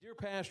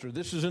Pastor,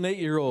 this is an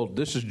 8-year-old.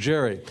 This is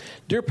Jerry.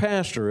 Dear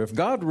Pastor, if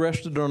God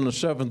rested on the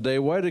seventh day,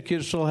 why do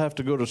kids still have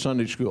to go to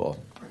Sunday school?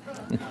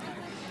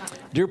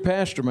 Dear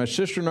Pastor, my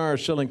sister and I are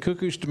selling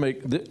cookies to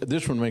make...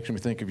 This one makes me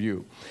think of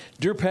you.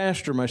 Dear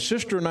Pastor, my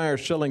sister and I are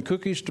selling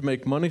cookies to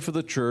make money for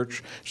the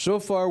church. So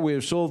far, we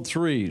have sold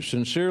 3.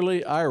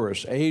 Sincerely,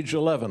 Iris, age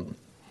 11.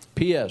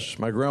 P.S.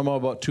 My grandma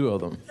bought 2 of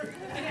them.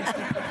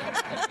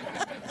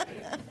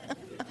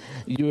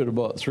 You would have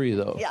bought 3,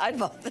 though. Yeah, I'd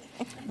bought them.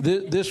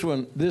 This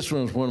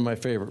one's one of my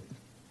favorite.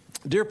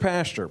 Dear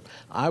Pastor,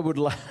 I would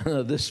like...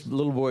 this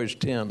little boy is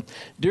 10.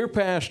 Dear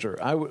Pastor,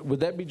 would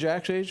that be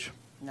Jack's age?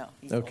 No.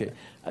 Okay.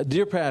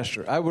 Dear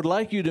Pastor, I would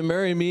like you to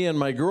marry me and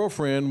my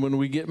girlfriend when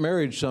we get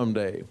married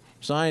someday.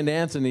 Signed,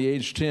 Anthony,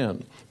 age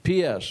 10.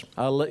 P.S.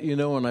 I'll let you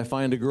know when I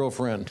find a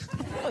girlfriend.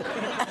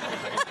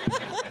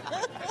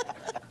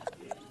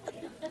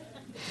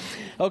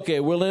 Okay,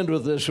 we'll end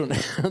with this one.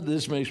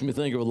 This makes me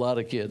think of a lot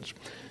of kids.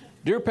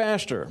 Dear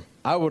Pastor,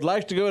 I would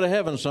like to go to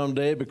heaven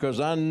someday because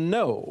I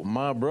know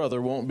my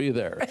brother won't be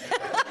there.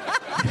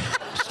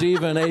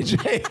 Stephen, age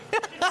 8.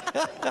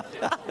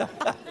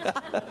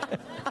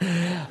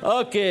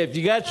 Okay, if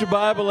you got your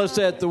Bible, it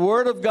said the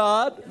Word of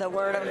God. The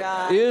Word of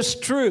God is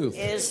truth.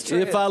 Is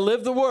truth. If I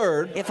live the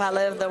Word. If I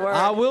live the Word.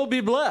 I will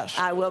be blessed.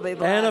 I will be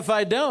blessed. And if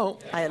I don't.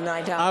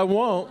 I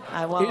won't.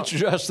 I won't. It's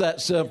just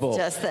that simple.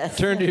 Just that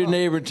Turn simple. to your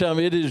neighbor and tell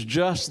me it is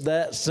just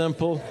that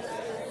simple.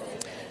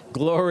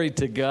 Glory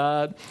to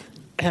God.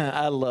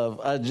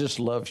 I just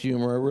love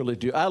humor. I really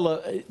do.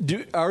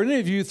 Are any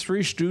of you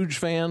Three Stooges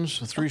fans?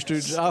 Three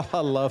Stooges. Oh,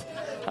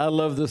 I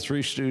love the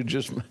Three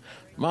Stooges.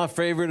 My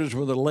favorite is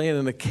when they're laying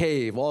in a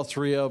cave, all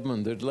 3 of them,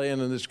 and they're laying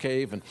in this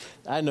cave. And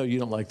I know you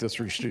don't like the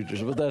Three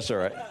Stooges, but that's all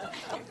right.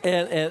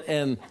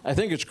 And I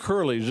think it's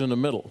Curly's in the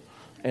middle.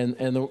 And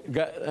the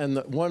guy, and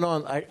the one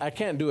on, I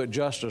can't do it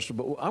justice,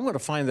 but I'm going to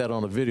find that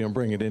on a video and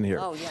bring it in here.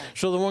 Oh, yeah.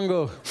 So the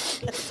one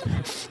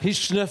he's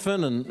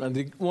sniffing, and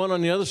the one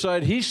on the other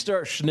side, he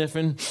starts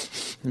sniffing,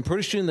 and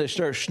pretty soon they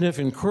start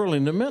sniffing Curly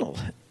in the middle.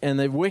 And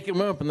they wake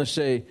him up and they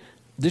say,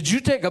 "Did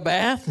you take a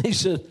bath?" He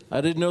said,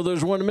 "I didn't know there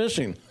was one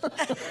missing."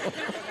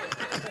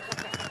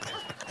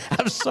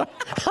 I'm sorry.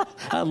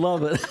 I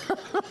love it.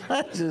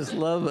 I just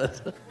love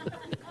it.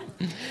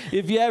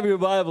 If you have your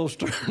Bibles,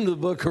 turn to the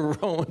book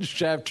of Romans,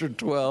 chapter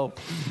 12.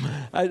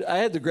 I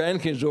had the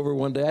grandkids over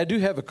one day. I do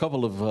have a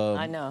couple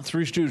of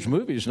Three Stooges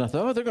movies, and I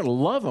thought, they're going to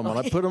love them. And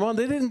I put them on.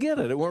 They didn't get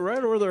it. It went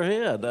right over their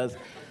head.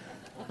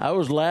 I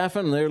was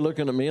laughing, and they were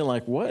looking at me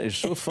like, what is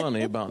so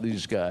funny about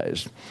these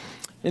guys?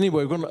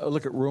 Anyway, we're going to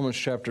look at Romans,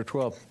 chapter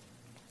 12.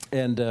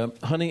 And,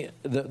 honey,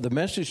 the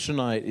message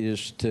tonight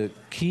is to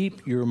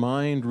keep your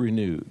mind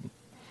renewed.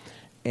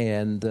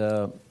 And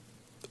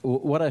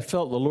what I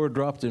felt the Lord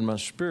dropped in my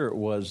spirit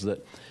was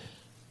that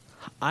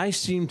I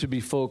seem to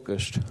be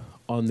focused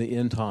on the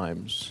end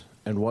times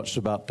and what's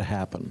about to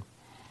happen.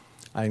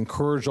 I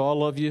encourage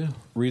all of you,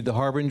 read The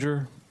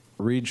Harbinger,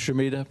 read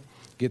Shemitah,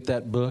 get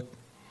that book.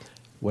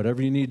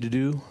 Whatever you need to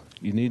do,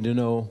 you need to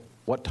know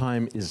what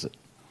time is it.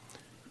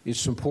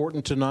 It's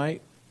important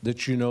tonight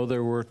that you know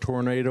there were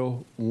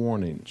tornado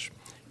warnings.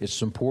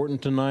 It's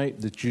important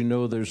tonight that you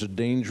know there's a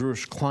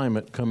dangerous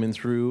climate coming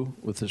through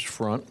with this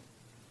front.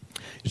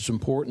 It's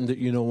important that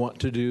you know what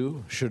to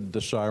do should the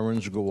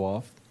sirens go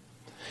off.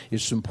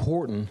 It's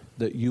important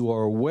that you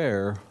are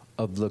aware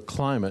of the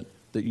climate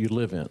that you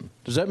live in.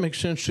 Does that make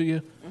sense to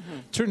you? Mm-hmm.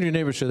 Turn to your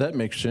neighbor and say, that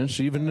makes sense,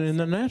 even in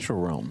the natural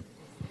realm.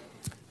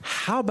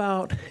 How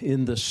about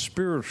in the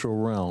spiritual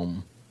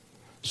realm,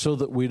 so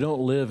that we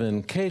don't live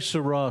in que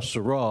sera,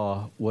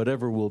 sera,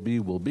 whatever will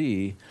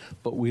be,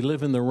 but we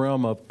live in the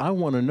realm of, I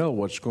want to know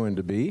what's going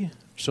to be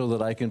so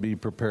that I can be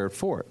prepared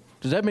for it.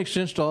 Does that make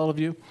sense to all of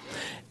you?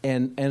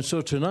 And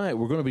so tonight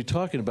we're going to be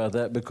talking about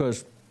that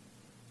because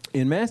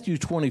in Matthew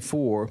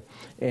 24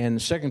 and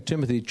 2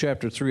 Timothy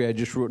chapter 3, I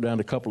just wrote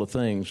down a couple of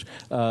things.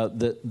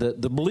 That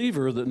the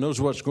believer that knows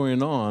what's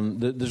going on,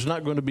 that there's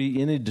not going to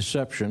be any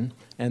deception,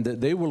 and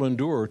that they will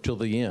endure till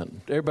the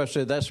end. Everybody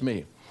say, that's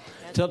me.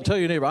 Tell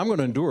your neighbor, I'm going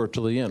to endure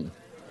till the end.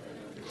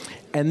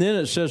 And then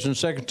it says in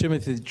 2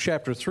 Timothy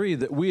chapter 3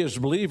 that we as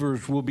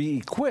believers will be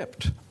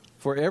equipped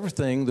for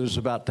everything that is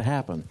about to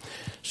happen.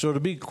 So to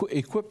be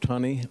equipped,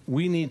 honey,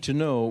 we need to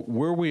know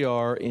where we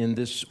are in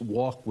this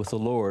walk with the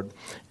Lord.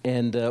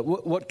 And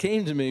what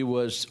came to me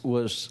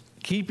was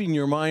keeping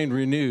your mind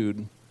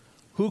renewed.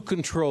 Who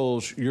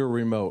controls your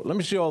remote? Let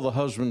me see all the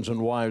husbands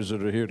and wives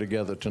that are here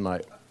together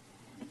tonight.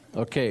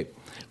 Okay.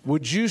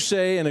 Would you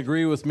say and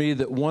agree with me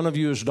that one of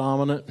you is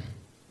dominant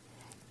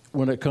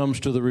when it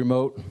comes to the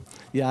remote?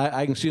 Yeah,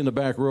 I can see in the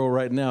back row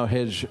right now,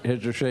 heads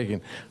are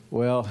shaking.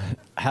 Well,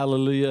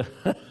 hallelujah.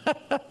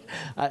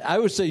 I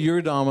would say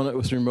you're dominant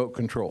with remote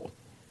control.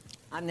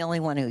 I'm the only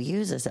one who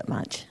uses it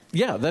much.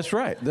 Yeah, that's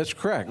right. That's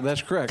correct.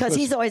 Because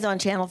he's always on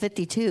channel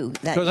 52.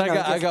 Because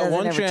I got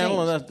one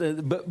channel,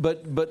 and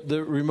but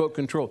the remote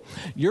control.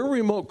 Your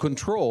remote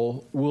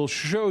control will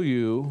show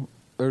you,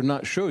 or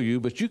not show you,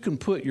 but you can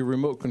put your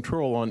remote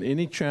control on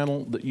any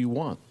channel that you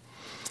want.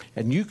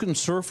 And you can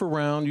surf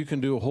around, you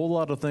can do a whole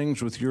lot of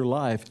things with your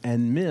life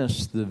and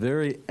miss the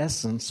very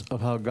essence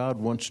of how God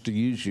wants to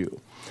use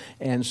you.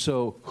 And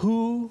so,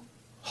 who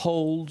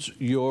holds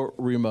your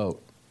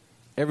remote?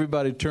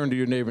 Everybody turn to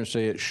your neighbor and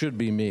say, it should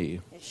be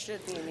me. It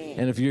should be me.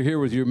 And if you're here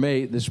with your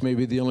mate, this may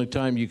be the only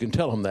time you can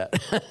tell them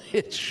that.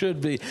 It should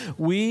be.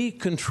 We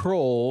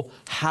control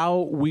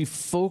how we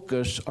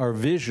focus our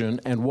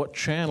vision and what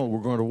channel we're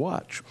going to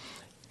watch.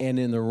 And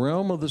in the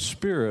realm of the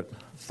Spirit,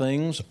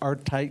 things are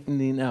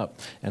tightening up.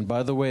 And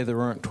by the way,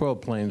 there aren't 12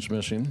 planes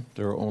missing.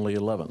 There are only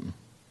 11.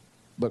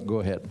 But go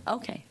ahead.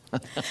 Okay.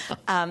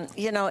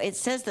 It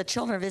says the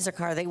children of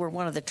Issachar, they were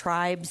one of the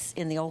tribes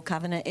in the Old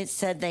Covenant. It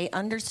said they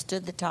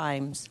understood the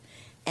times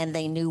and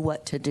they knew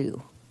what to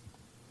do.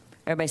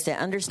 Everybody say,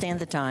 understand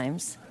the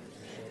times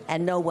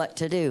and know what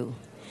to do.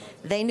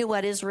 They knew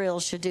what Israel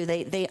should do.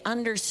 They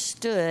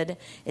understood.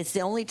 It's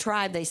the only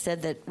tribe, they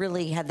said, that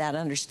really had that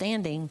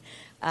understanding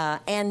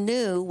and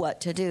knew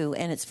what to do.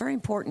 And it's very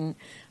important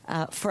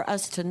for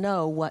us to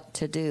know what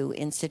to do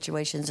in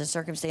situations and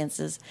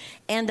circumstances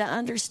and to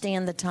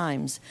understand the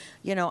times.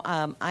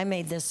 I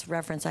made this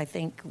reference, I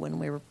think, when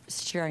we were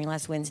sharing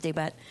last Wednesday,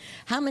 but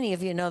how many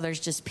of you know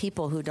there's just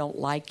people who don't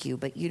like you,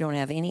 but you don't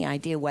have any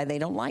idea why they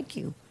don't like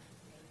you?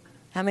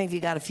 How many of you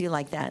got a few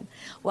like that?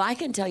 Well, I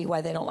can tell you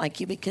why they don't like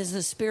you, because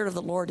the Spirit of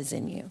the Lord is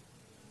in you.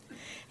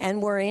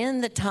 And we're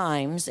in the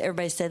times,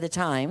 everybody say the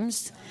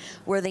times,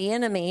 where the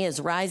enemy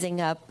is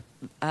rising up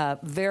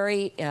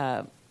very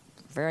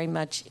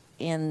much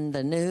in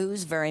the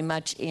news, very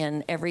much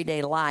in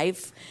everyday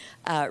life,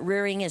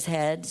 rearing his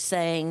head,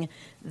 saying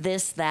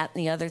this, that,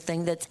 and the other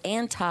thing that's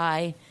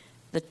anti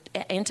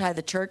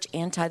the church,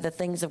 anti the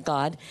things of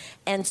God.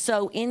 And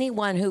so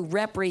anyone who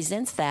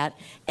represents that,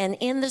 and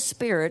in the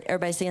Spirit,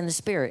 everybody say in the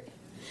Spirit,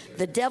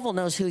 the devil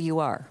knows who you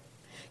are.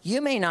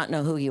 You may not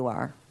know who you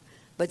are,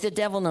 but the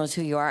devil knows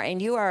who you are,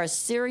 and you are a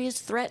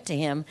serious threat to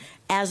him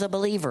as a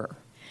believer.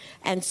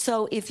 And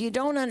so if you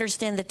don't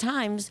understand the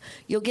times,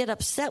 you'll get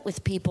upset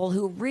with people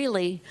who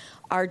really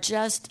are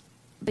just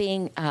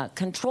being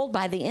controlled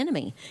by the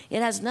enemy.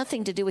 It has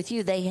nothing to do with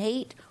you. They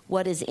hate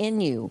what is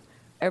in you.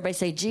 Everybody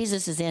say,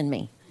 Jesus is in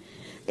me.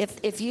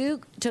 If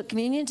you took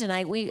communion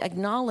tonight, we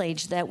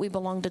acknowledge that we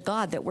belong to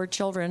God, that we're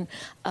children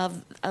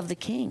of the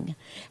King.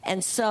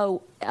 And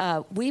so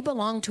we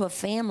belong to a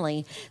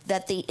family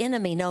that the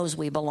enemy knows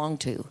we belong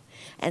to.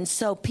 And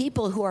so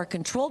people who are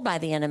controlled by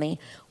the enemy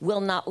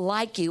will not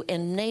like you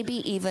and maybe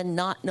even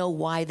not know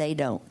why they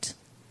don't.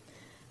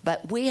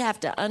 But we have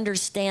to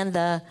understand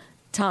the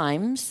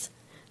times,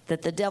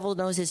 that the devil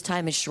knows his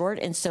time is short,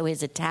 and so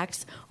his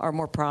attacks are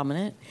more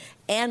prominent.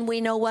 And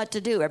we know what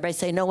to do. Everybody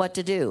say, know what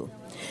to do.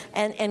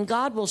 And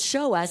God will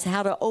show us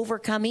how to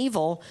overcome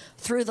evil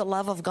through the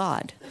love of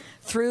God,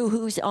 through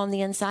who's on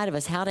the inside of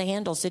us, how to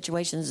handle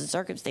situations and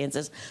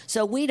circumstances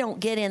so we don't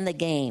get in the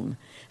game.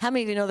 How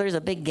many of you know there's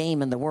a big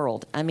game in the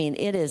world? I mean,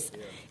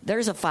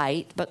 there's a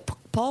fight, but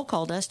Paul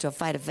called us to a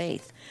fight of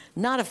faith,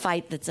 not a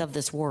fight that's of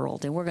this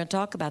world. And we're going to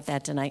talk about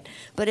that tonight.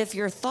 But if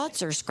your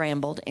thoughts are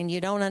scrambled and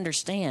you don't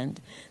understand,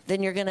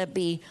 then you're going to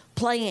be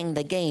playing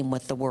the game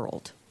with the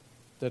world.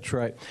 That's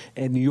right.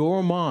 And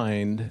your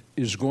mind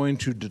is going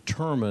to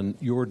determine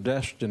your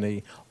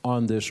destiny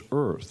on this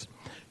earth.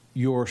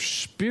 Your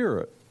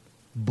spirit,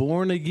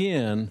 born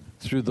again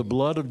through the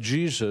blood of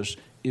Jesus,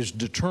 is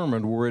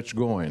determined where it's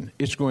going.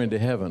 It's going to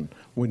heaven.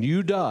 When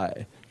you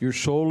die, your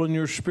soul and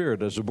your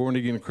spirit, as a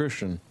born-again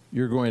Christian,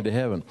 you're going to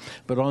heaven.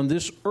 But on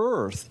this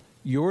earth,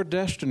 your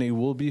destiny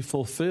will be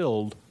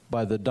fulfilled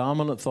by the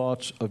dominant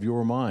thoughts of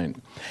your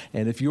mind.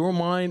 And if your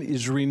mind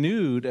is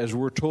renewed, as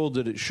we're told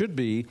that it should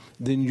be,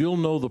 then you'll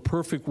know the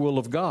perfect will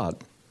of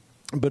God.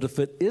 But if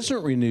it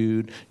isn't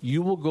renewed,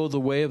 you will go the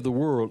way of the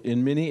world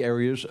in many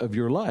areas of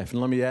your life.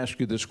 And let me ask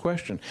you this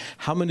question.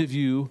 How many of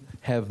you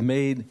have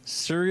made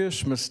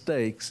serious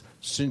mistakes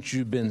since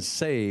you've been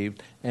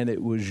saved and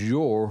it was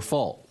your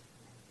fault?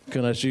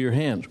 Can I see your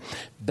hands?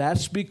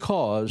 That's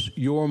because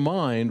your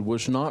mind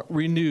was not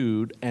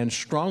renewed and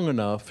strong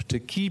enough to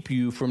keep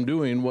you from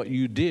doing what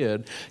you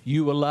did.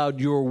 You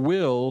allowed your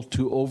will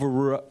to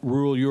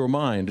overrule your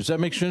mind. Does that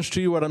make sense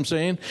to you, what I'm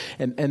saying?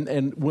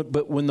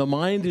 But when the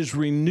mind is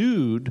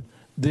renewed,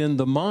 then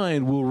the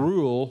mind will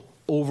rule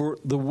over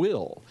the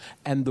will.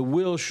 And the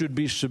will should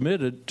be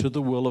submitted to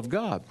the will of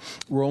God.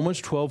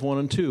 Romans 12:1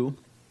 and 2.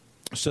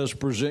 Says,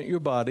 present your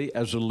body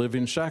as a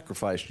living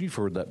sacrifice. You've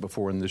heard that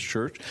before in this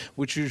church,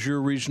 which is your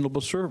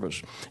reasonable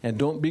service. And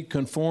don't be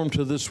conformed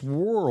to this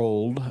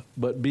world,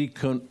 but be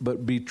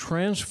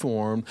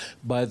transformed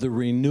by the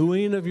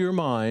renewing of your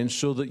mind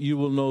so that you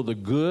will know the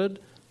good,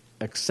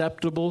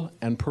 acceptable,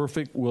 and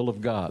perfect will of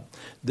God.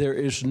 There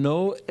is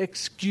no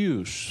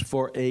excuse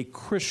for a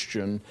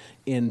Christian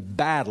in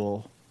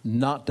battle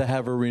not to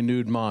have a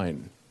renewed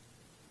mind.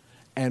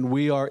 And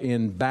we are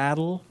in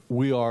battle,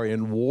 we are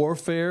in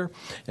warfare,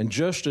 and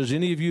just as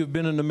any of you have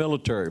been in the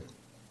military,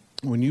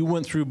 When you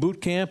went through boot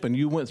camp and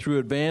you went through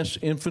advanced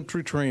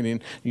infantry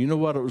training, you know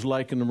what it was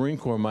like in the Marine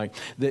Corps, Mike.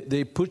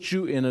 They put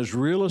you in as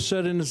real a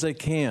setting as they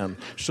can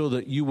so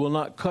that you will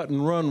not cut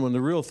and run when the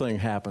real thing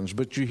happens.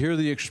 But you hear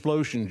the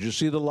explosions, you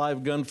see the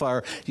live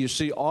gunfire, you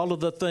see all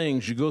of the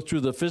things. You go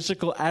through the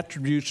physical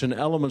attributes and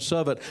elements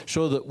of it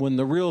so that when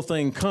the real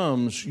thing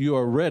comes, you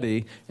are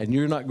ready and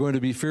you're not going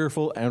to be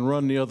fearful and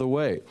run the other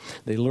way.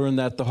 They learned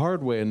that the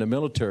hard way in the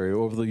military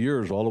over the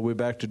years, all the way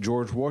back to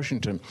George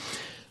Washington.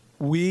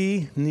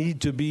 We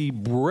need to be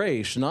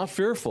braced, not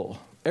fearful.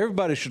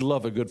 Everybody should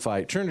love a good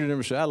fight. Turn to them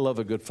and say, I love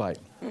a good fight.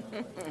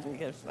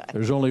 Good fight.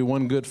 There's only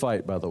one good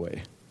fight, by the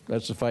way.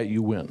 That's the fight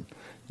you win.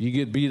 You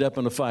get beat up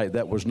in a fight,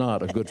 that was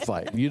not a good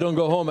fight. You don't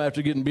go home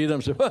after getting beat up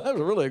and say, well, that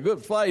was really a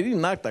good fight. He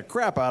knocked the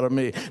crap out of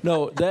me.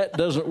 No, that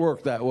doesn't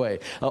work that way.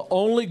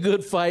 Only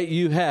good fight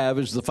you have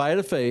is the fight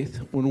of faith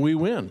when we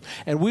win.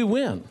 And we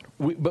win.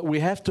 But we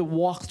have to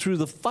walk through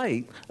the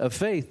fight of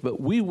faith. But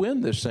we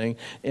win this thing.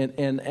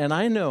 And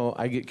I know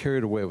I get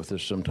carried away with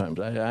this sometimes.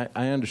 I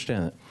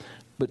understand that.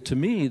 But to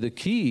me, the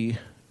key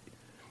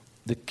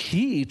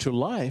to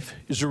life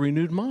is a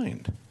renewed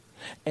mind.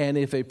 And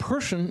if a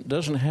person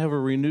doesn't have a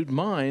renewed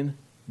mind,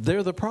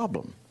 they're the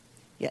problem.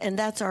 Yeah, and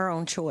that's our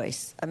own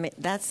choice. I mean,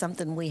 that's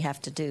something we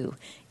have to do.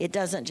 It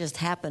doesn't just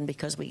happen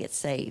because we get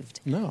saved.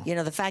 No. You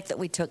know, the fact that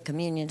we took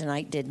communion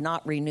tonight did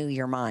not renew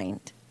your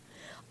mind.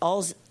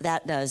 All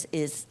that does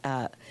is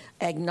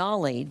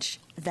acknowledge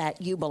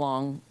that you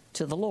belong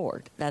to the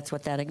Lord. That's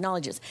what that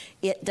acknowledges.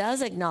 It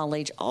does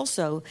acknowledge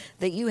also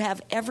that you have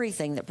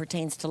everything that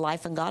pertains to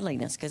life and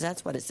godliness, because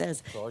that's what it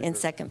says in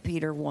 2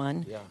 Peter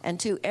 1 and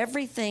 2.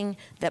 Everything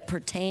that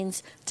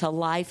pertains to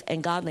life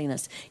and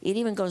godliness. It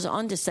even goes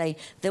on to say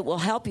that will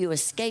help you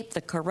escape the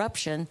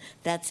corruption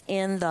that's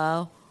in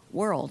the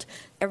world.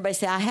 Everybody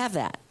say, I have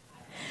that.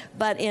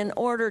 But in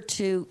order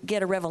to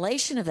get a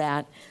revelation of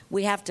that,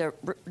 we have to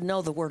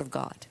know the Word of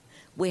God.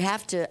 We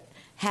have to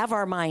have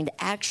our mind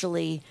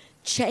actually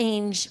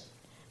change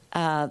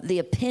the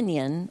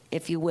opinion,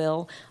 if you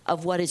will,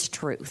 of what is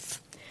truth.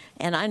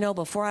 And I know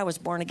before I was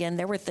born again,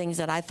 there were things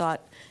that I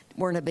thought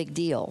weren't a big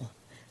deal.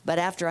 But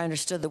after I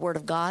understood the Word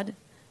of God,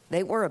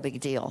 they were a big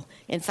deal.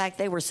 In fact,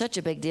 they were such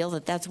a big deal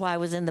that that's why I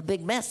was in the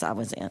big mess I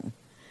was in.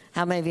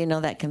 How many of you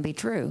know that can be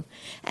true?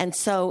 And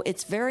so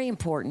it's very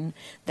important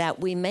that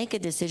we make a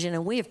decision,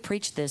 and we have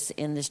preached this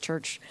in this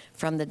church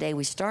from the day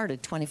we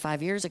started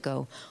 25 years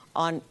ago,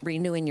 on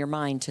renewing your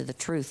mind to the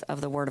truth of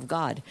the Word of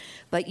God.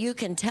 But you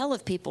can tell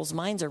if people's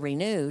minds are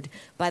renewed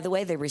by the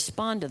way they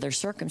respond to their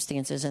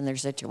circumstances and their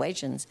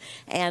situations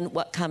and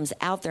what comes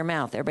out their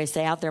mouth. Everybody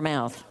say out their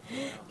mouth.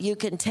 You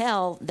can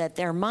tell that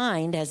their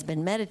mind has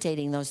been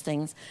meditating those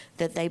things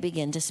that they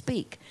begin to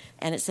speak.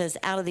 And it says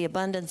out of the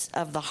abundance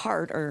of the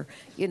heart, or,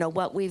 you know,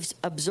 what we've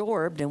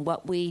absorbed and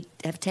what we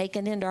have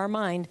taken into our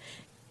mind,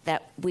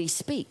 that we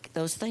speak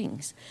those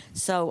things.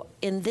 So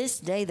in this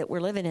day that we're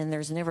living in,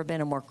 there's never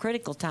been a more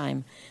critical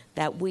time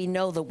that we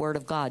know the Word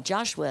of God.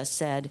 Joshua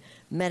said,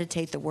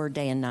 meditate the Word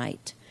day and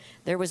night.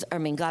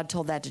 God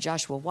told that to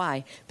Joshua.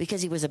 Why?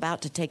 Because he was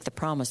about to take the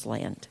promised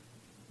land.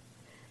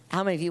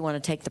 How many of you want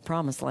to take the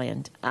promised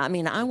land? I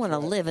mean, I want to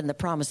live in the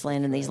promised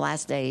land in these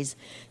last days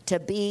to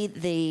be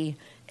the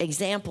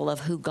example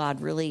of who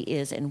God really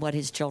is and what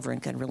his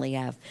children can really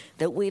have,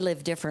 that we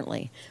live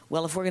differently.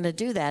 Well, if we're going to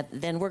do that,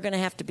 then we're going to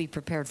have to be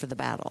prepared for the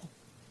battle.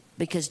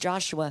 Because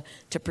Joshua,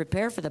 to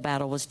prepare for the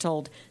battle, was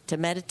told to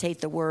meditate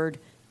the Word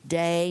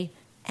day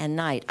and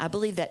night. I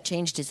believe that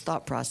changed his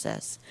thought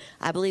process.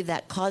 I believe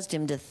that caused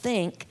him to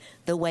think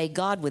the way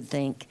God would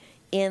think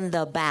in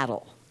the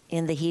battle,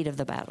 in the heat of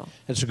the battle.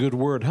 That's a good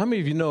word. How many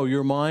of you know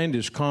your mind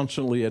is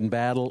constantly in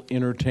battle,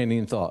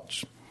 entertaining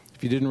thoughts?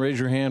 If you didn't raise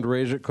your hand,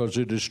 raise it, because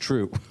it is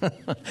true.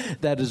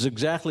 That is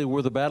exactly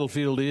where the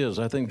battlefield is.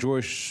 I think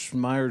Joyce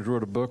Myers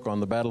wrote a book on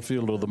the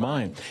battlefield of the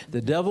mind. The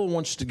devil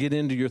wants to get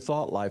into your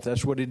thought life.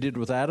 That's what he did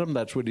with Adam.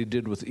 That's what he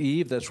did with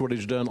Eve. That's what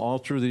he's done all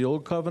through the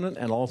Old Covenant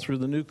and all through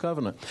the New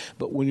Covenant.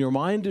 But when your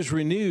mind is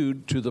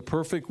renewed to the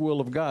perfect will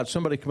of God,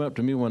 somebody came up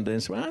to me one day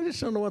and said, well, I just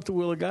don't know what the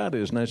will of God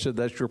is. And I said,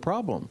 that's your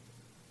problem.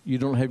 You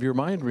don't have your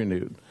mind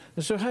renewed.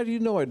 And so how do you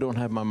know I don't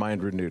have my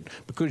mind renewed?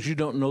 Because you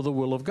don't know the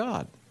will of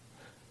God.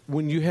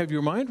 When you have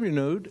your mind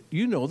renewed,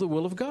 you know the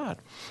will of God.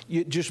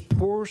 It just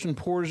pours and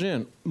pours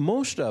in.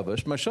 Most of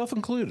us, myself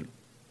included,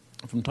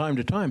 from time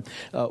to time,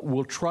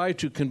 will try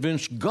to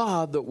convince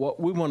God that what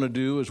we want to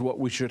do is what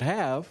we should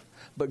have,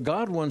 but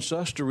God wants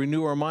us to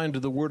renew our mind to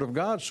the Word of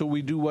God, so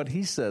we do what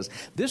He says.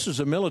 This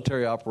is a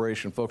military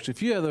operation, folks.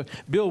 If you have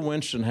Bill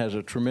Winston has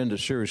a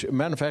tremendous series.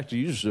 Matter of fact, he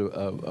uses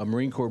a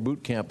Marine Corps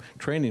boot camp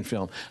training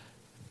film.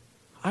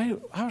 I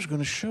was going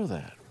to show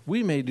that.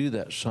 We may do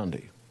that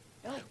Sunday.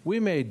 We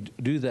may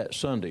do that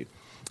Sunday.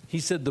 He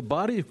said the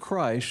body of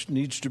Christ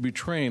needs to be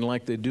trained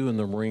like they do in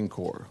the Marine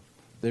Corps.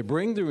 They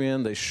bring you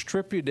in, they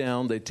strip you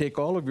down, they take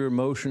all of your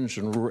emotions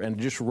and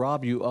just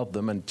rob you of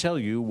them and tell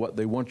you what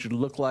they want you to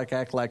look like,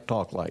 act like,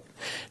 talk like.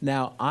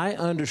 Now, I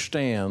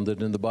understand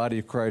that in the body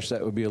of Christ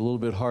that would be a little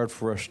bit hard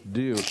for us to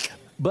do,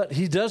 But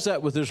he does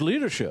that with his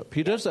leadership.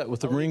 He does that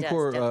with the Marine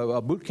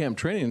Corps boot camp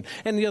training.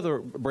 And the other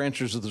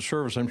branches of the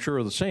service, I'm sure,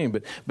 are the same.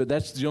 But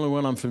that's the only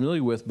one I'm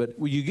familiar with. But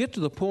when you get to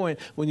the point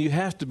when you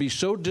have to be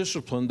so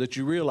disciplined that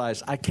you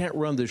realize, I can't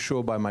run this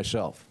show by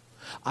myself.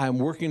 I'm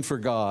working for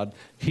God.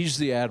 He's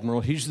the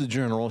admiral. He's the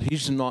general.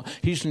 He's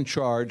in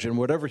charge. And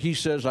whatever he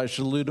says, I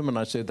salute him, and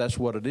I say that's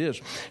what it is.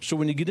 So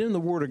when you get in the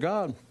Word of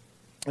God,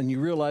 and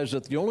you realize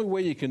that the only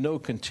way you can know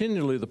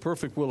continually the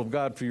perfect will of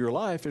God for your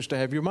life is to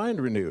have your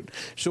mind renewed.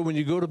 So when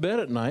you go to bed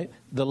at night,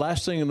 the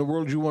last thing in the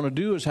world you want to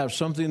do is have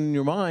something in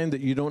your mind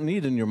that you don't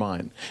need in your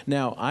mind.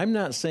 Now, I'm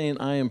not saying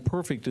I am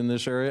perfect in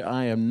this area.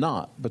 I am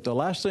not. But the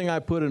last thing I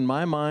put in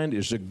my mind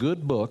is a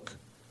good book,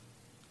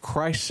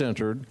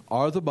 Christ-centered,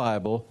 or the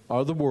Bible,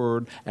 or the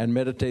Word, and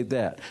meditate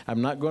that. I'm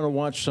not going to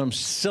watch some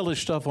silly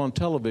stuff on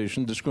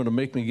television that's going to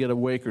make me get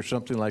awake or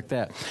something like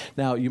that.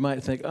 Now, you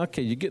might think,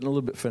 okay, you're getting a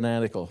little bit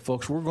fanatical.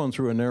 Folks, we're going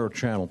through a narrow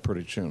channel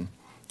pretty soon,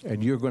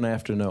 and you're going to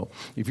have to know.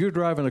 If you're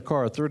driving a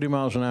car 30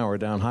 miles an hour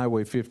down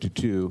Highway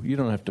 52, you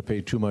don't have to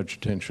pay too much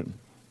attention.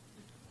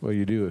 Well,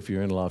 you do if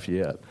you're in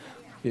Lafayette.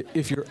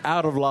 If you're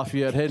out of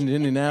Lafayette heading to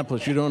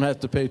Indianapolis, you don't have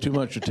to pay too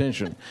much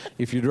attention.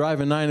 If you're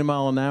driving 90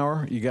 miles an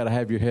hour, you got to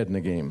have your head in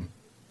the game.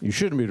 You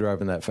shouldn't be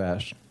driving that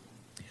fast.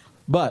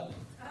 But.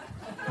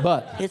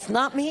 It's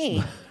not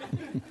me.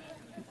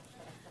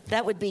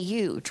 That would be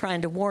you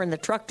trying to warn the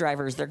truck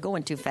drivers they're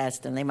going too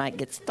fast and they might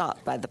get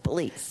stopped by the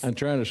police. I'm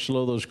trying to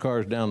slow those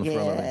cars down in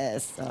front of me.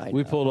 Yes, I know.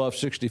 We pulled off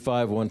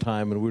 65 one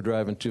time and we were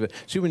driving too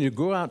fast. See, when you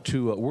go out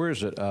to,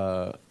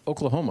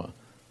 Oklahoma,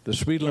 the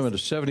speed limit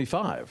is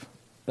 75.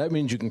 That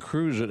means you can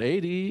cruise at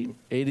 80,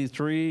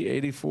 83,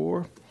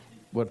 84.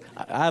 But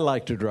I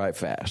like to drive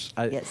fast.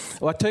 Yes.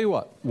 Well, I tell you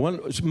what,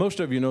 most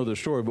of you know this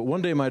story, but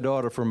one day my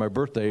daughter, for my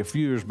birthday a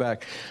few years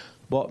back,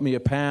 bought me a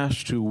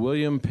pass to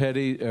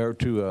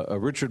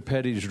Richard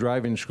Petty's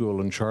driving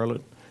school in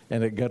Charlotte.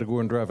 And I got to go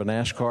and drive a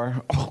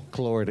NASCAR. Oh,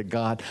 glory to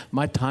God.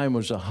 My time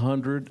was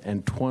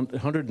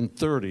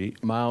 130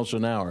 miles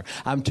an hour.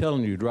 I'm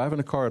telling you, driving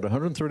a car at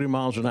 130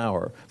 miles an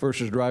hour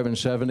versus driving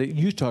 70,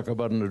 you talk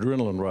about an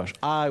adrenaline rush.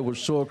 I was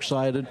so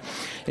excited.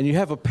 And you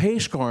have a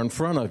pace car in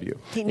front of you.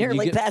 He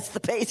nearly passed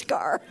the pace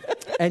car.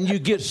 And you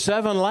get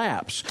 7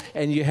 laps.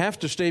 And you have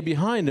to stay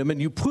behind him.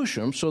 And you push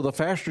him. So the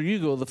faster you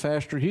go, the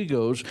faster he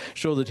goes.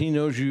 So that he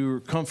knows you're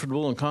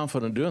comfortable and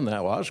confident doing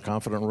that. Well, I was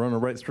confident running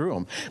right through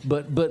him.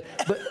 But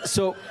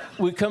so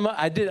we come up,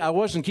 I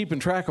wasn't keeping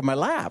track of my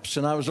laps,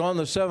 and I was on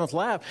the 7th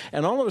lap,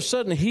 and all of a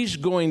sudden he's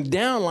going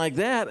down like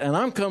that, and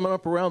I'm coming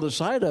up around the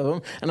side of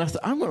him, and I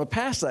thought, I'm going to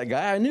pass that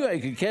guy. I knew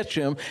I could catch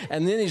him,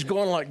 and then he's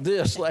going like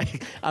this,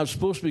 like I'm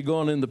supposed to be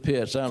going in the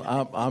pits.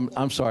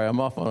 I'm sorry, I'm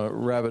off on a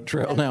rabbit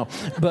trail now,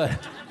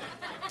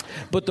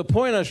 but the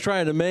point I was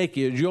trying to make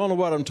is, you all know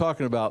what I'm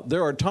talking about.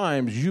 There are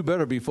times you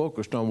better be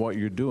focused on what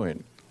you're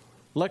doing.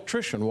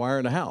 Electrician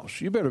wiring a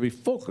house. You better be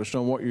focused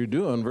on what you're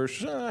doing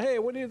versus, hey,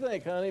 what do you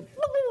think, honey?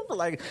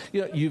 Like,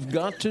 you've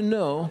got to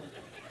know.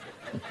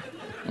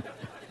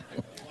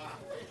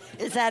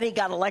 Is that he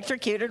got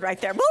electrocuted right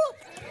there?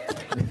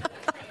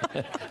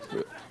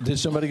 Did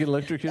somebody get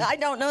electrocuted? I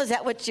don't know. Is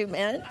that what you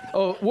meant?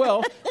 Oh,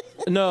 well,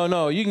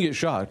 no, you can get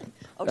shocked.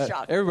 Oh,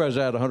 shocked. Everybody's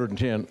had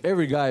 110.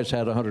 Every guy's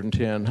had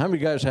 110. How many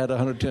guys had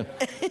 110?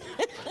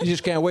 You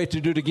just can't wait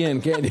to do it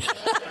again, can you?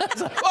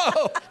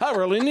 Whoa, I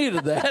really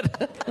needed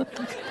that.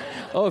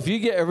 Oh, if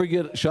you ever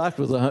get shocked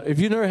with if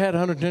you never had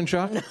 110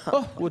 shock, no.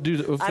 Oh, we'll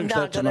fix that tonight. I'm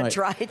not going to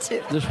try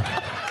to.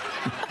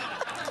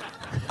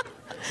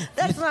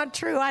 That's not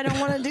true. I don't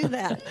want to do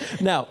that.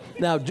 Now,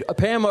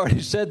 Pam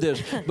already said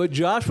this, but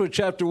Joshua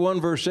chapter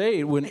 1, verse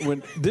 8,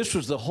 when this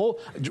was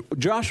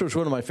Joshua's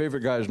one of my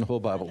favorite guys in the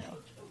whole Bible.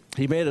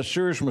 He made a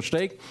serious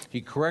mistake.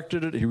 He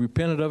corrected it. He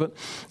repented of it.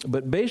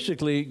 But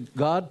basically,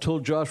 God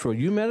told Joshua,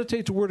 you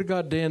meditate the Word of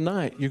God day and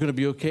night. You're going to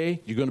be okay.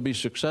 You're going to be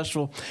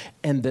successful.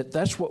 And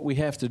that's what we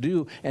have to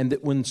do. And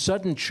that when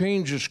sudden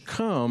changes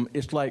come,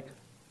 it's like,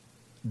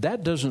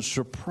 that doesn't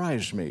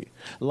surprise me.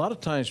 A lot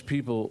of times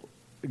people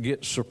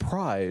get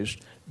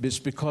surprised. It's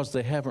because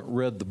they haven't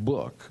read the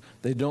book.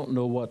 They don't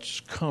know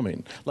what's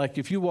coming. Like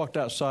if you walked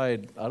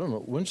outside, I don't know,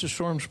 when's the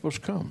storm supposed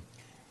to come?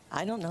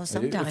 I don't know,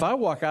 sometime. If I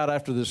walk out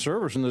after this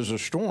service and there's a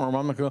storm,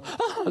 I'm not going,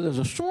 there's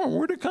a storm.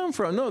 Where'd it come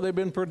from? No, they've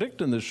been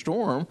predicting this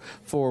storm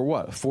for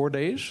what, 4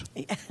 days?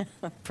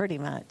 Pretty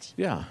much.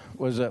 Yeah.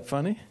 Was that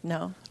funny?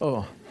 No.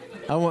 Oh.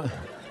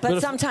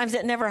 But sometimes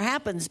it never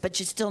happens, but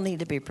you still need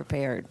to be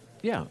prepared.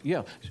 Yeah.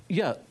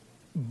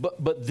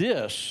 But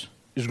this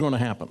is going to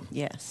happen.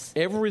 Yes.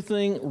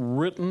 Everything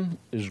written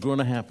is going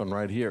to happen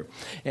right here.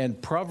 And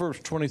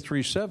Proverbs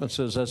 23:7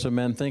 says, as a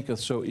man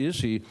thinketh, so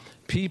is he.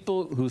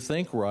 People who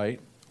think right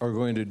are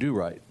going to do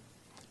right.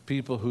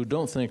 People who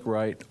don't think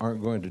right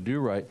aren't going to do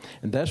right.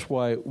 And that's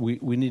why we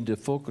need to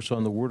focus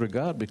on the Word of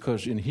God,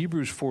 because in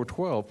Hebrews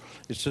 4:12,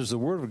 it says the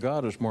Word of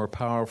God is more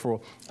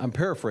powerful, I'm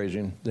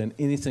paraphrasing, than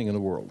anything in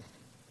the world.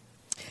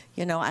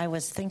 You know, I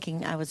was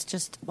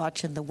just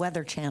watching the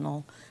Weather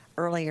Channel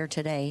earlier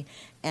today,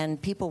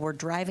 and people were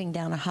driving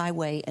down a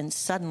highway, and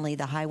suddenly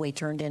the highway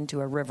turned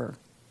into a river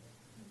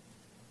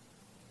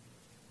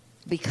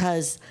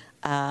because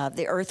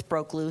the earth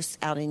broke loose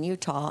out in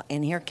Utah,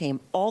 and here came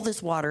all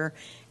this water.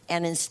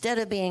 And instead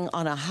of being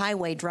on a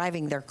highway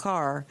driving their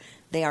car,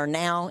 they are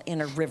now in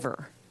a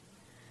river.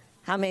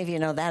 How many of you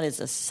know that is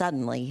a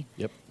suddenly,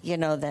 Yep.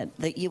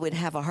 That you would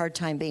have a hard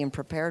time being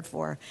prepared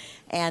for?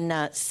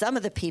 And some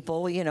of the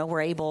people,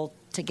 were able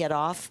to get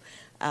off.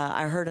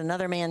 I heard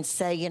another man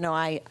say,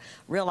 I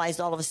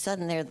realized all of a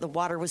sudden the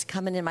water was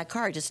coming in my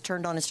car. I just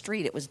turned on a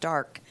street. It was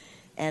dark.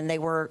 And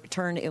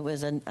it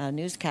was a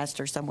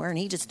newscaster somewhere, and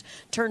he just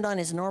turned on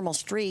his normal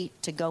street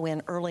to go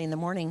in early in the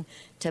morning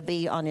to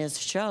be on his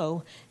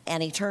show,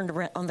 and he turned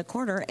around on the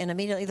corner, and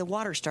immediately the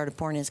water started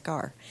pouring in his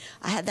car.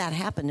 I had that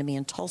happen to me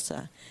in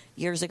Tulsa.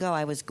 Years ago,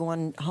 I was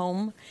going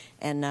home,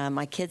 and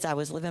my kids, I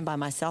was living by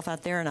myself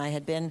out there, and I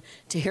had been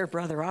to hear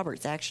Brother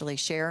Roberts actually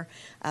share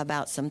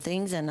about some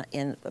things,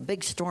 and a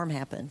big storm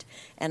happened.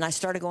 And I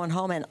started going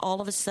home, and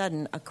all of a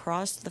sudden,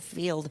 across the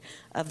field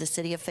of the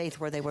City of Faith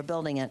where they were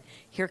building it,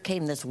 here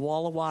came this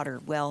wall of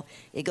water. Well,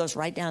 it goes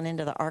right down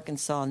into the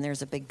Arkansas, and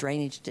there's a big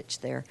drainage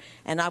ditch there.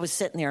 And I was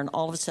sitting there, and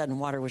all of a sudden,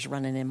 water was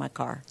running in my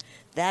car.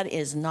 That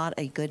is not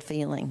a good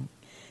feeling.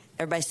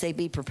 Everybody say,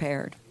 be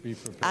prepared. Be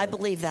prepared. I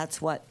believe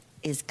that's what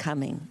is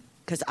coming,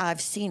 because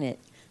I've seen it.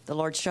 The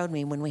Lord showed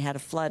me when we had a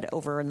flood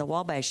over in the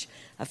Wabash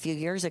a few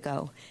years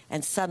ago,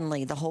 and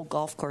suddenly the whole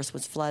golf course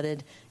was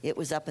flooded. It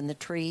was up in the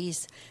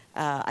trees.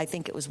 I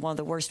think it was one of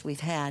the worst we've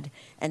had.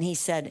 And he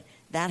said,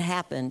 that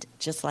happened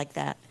just like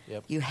that.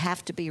 Yep. You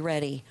have to be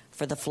ready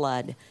for the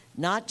flood.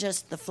 Not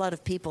just the flood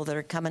of people that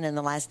are coming in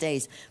the last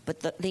days,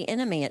 but the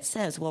enemy, it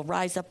says, will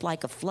rise up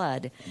like a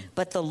flood.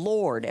 But the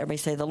Lord, everybody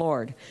say the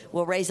Lord,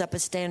 will raise up a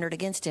standard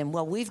against him.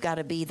 Well, we've got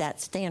to be that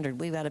standard.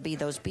 We've got to be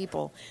those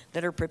people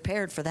that are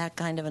prepared for that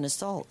kind of an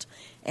assault.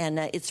 And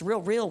it's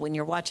real when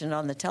you're watching it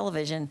on the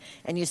television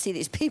and you see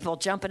these people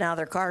jumping out of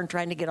their car and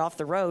trying to get off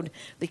the road,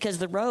 because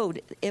the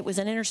road, it was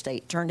an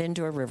interstate, turned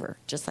into a river,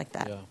 just like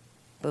that. Yeah.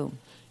 Boom.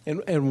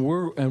 And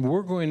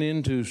we're going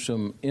into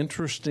some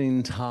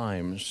interesting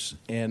times,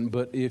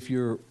 but if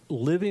you're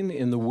living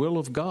in the will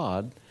of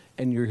God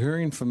and you're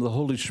hearing from the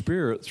Holy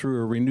Spirit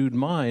through a renewed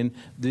mind,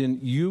 then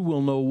you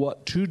will know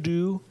what to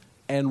do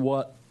and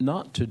what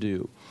not to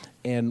do.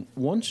 And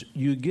once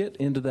you get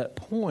into that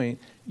point,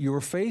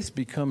 your faith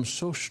becomes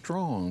so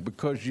strong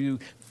because you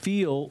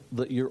feel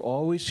that you're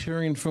always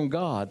hearing from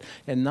God,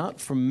 and not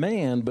from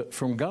man, but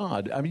from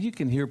God. I mean, you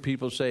can hear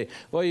people say,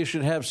 well, you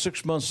should have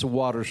 6 months of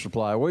water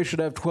supply. Well, you should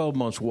have 12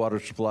 months of water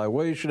supply.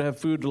 Well, you should have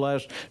food to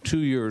last 2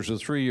 years or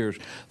 3 years.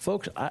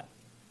 Folks,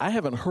 I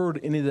haven't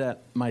heard any of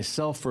that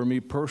myself for me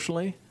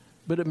personally,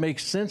 but it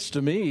makes sense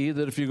to me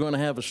that if you're going to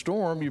have a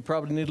storm, you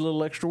probably need a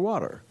little extra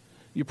water.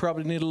 You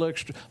probably need a little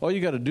extra. All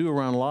you got to do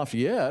around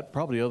Lafayette,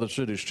 probably other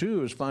cities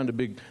too, is find a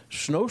big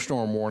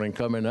snowstorm warning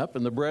coming up,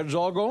 and the bread's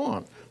all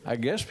gone. I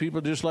guess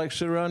people just like to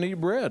sit around and eat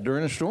bread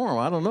during a storm.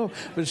 I don't know,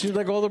 but it seems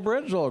like all the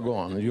bread's all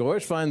gone. You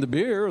always find the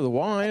beer or the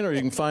wine, or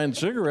you can find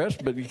cigarettes,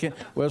 but you can't.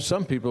 Well,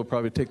 some people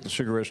probably take the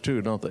cigarettes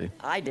too, don't they?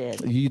 I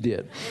did. You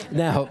did.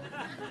 Now,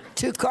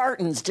 2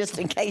 cartons just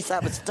in case I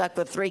was stuck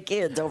with 3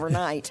 kids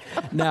overnight.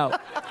 Now,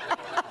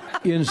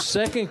 in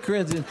 2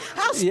 Corinthians...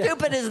 How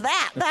stupid is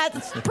that?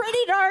 That's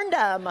pretty darn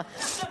dumb.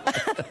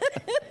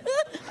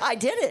 I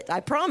did it.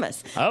 I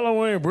promise. I don't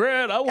want any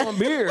bread. I want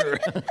beer.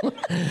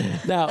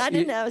 Now, I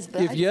didn't know it was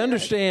bad. If you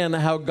understand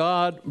how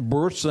God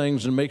births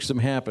things and makes them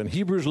happen,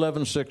 Hebrews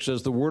 11:6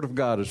 says the Word of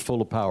God is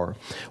full of power.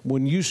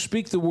 When you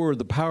speak the Word,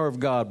 the power of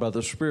God by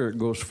the Spirit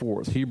goes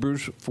forth.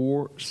 Hebrews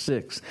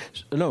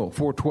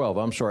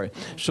 4:12, I'm sorry.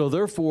 So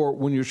therefore,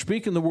 when you're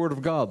speaking the Word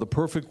of God, the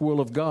perfect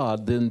will of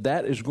God, then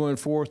that is going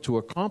forth to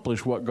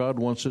accomplish what God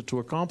wants it to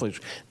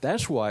accomplish.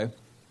 That's why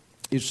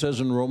it says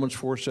in Romans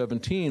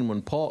 4:17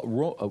 when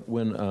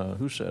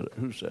who said it?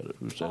 In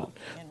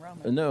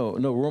Romans.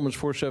 No, Romans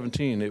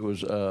 4:17. It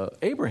was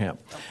Abraham.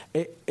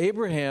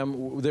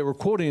 Abraham. They were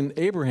quoting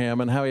Abraham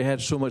and how he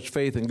had so much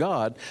faith in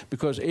God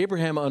because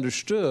Abraham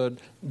understood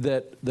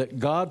that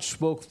God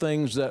spoke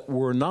things that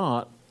were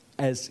not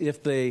as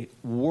if they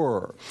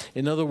were.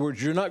 In other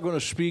words, you're not going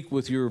to speak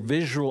with your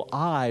visual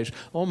eyes,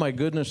 oh my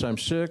goodness, I'm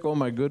sick, oh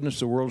my goodness,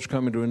 the world's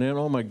coming to an end,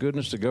 oh my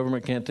goodness, the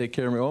government can't take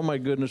care of me, oh my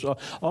goodness,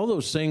 all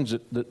those things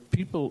that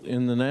people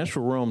in the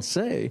natural realm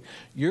say.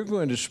 You're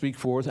going to speak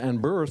forth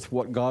and birth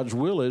what God's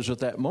will is at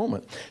that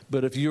moment.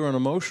 But if you're an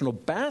emotional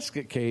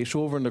basket case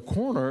over in the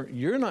corner,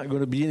 you're not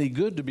going to be any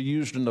good to be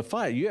used in the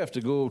fight. You have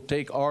to go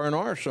take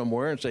R&R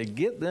somewhere and say,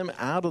 get them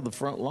out of the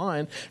front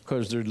line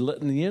because they're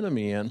letting the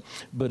enemy in.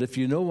 But if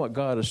you know what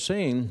God is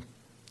saying,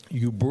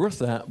 you birth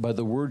that by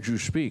the words you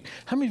speak.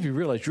 How many of you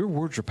realize your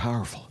words are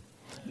powerful?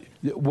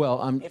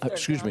 Well,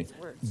 excuse me.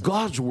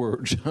 God's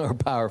words are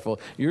powerful.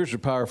 Yours are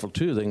powerful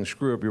too. They can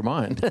screw up your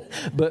mind.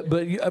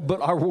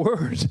 but our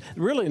words,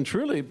 really and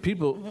truly,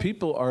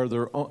 people are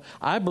their own.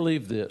 I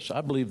believe this.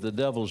 I believe the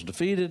devil's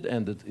defeated,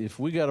 and that if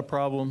we got a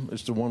problem,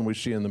 it's the one we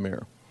see in the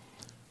mirror.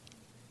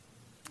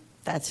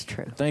 That's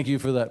true. Thank you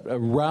for that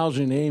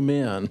rousing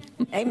amen.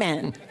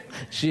 Amen.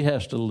 She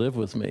has to live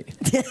with me.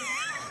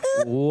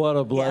 What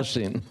a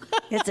blessing.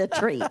 It's a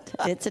treat.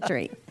 It's a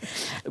treat.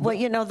 Well,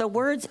 you know, the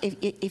words,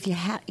 if you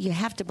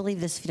have to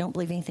believe this if you don't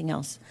believe anything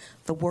else.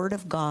 The Word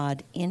of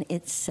God in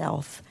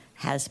itself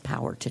has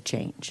power to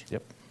change.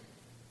 Yep.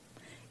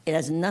 It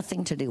has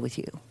nothing to do with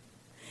you.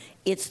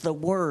 It's the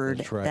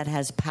Word that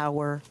has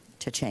power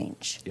to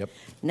change. Yep.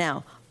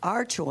 Now,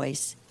 our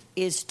choice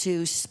is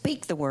to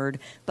speak the Word,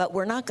 but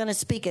we're not going to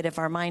speak it if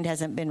our mind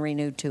hasn't been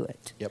renewed to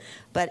it. Yep.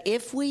 But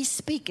if we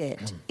speak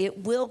it,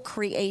 it will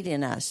create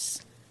in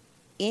us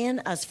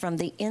from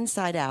the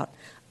inside out,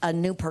 a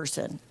new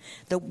person.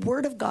 The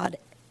Word of God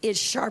is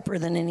sharper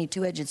than any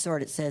two-edged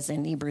sword, it says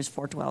in Hebrews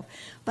 4:12.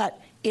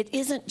 But it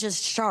isn't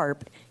just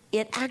sharp.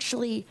 It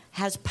actually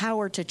has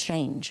power to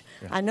change.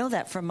 Yeah. I know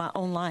that from my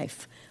own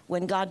life.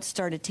 When God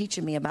started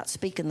teaching me about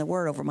speaking the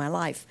Word over my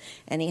life,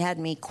 and he had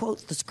me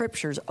quote the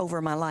scriptures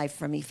over my life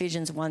from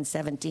Ephesians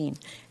 1:17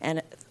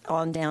 and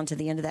on down to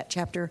the end of that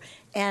chapter,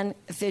 and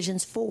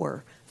Ephesians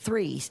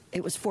 4:3,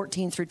 it was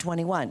 14 through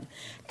 21,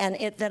 and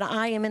that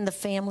I am in the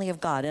family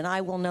of God, and I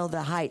will know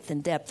the height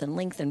and depth and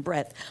length and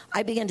breadth.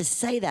 I began to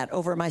say that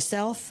over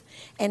myself,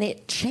 and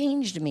it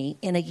changed me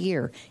in a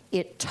year.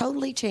 It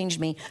totally changed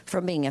me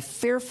from being a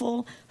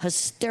fearful,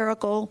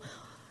 hysterical,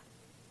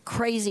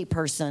 crazy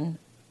person,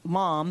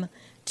 mom,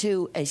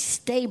 to a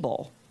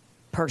stable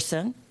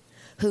person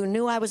who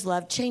knew I was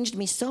loved. Changed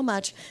me so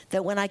much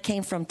that when I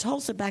came from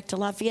Tulsa back to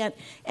Lafayette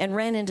and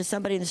ran into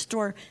somebody in the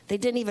store, they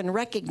didn't even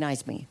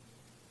recognize me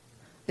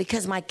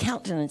because my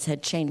countenance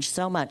had changed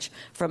so much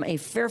from a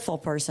fearful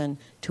person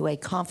to a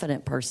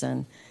confident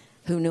person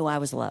who knew I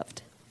was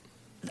loved.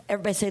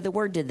 Everybody say the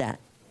Word did that.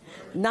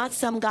 Not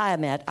some guy I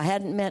met. I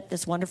hadn't met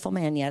this wonderful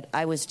man yet.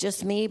 I was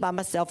just me by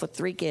myself with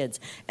 3 kids,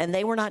 and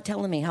they were not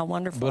telling me how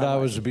wonderful But I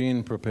was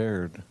being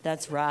prepared.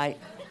 That's right.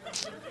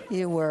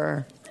 You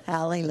were.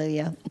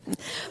 Hallelujah.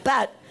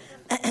 But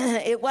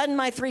it wasn't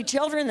my 3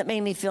 children that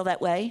made me feel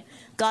that way.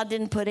 God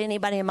didn't put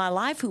anybody in my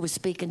life who was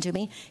speaking to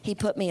me. He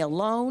put me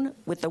alone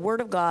with the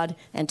Word of God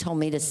and told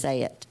me to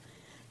say it.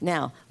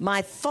 Now,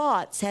 my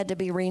thoughts had to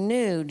be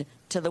renewed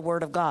to the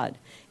Word of God.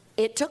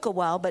 It took a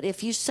while, but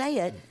if you say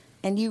it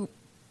and you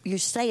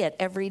say it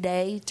every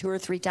day, 2 or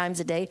 3 times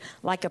a day,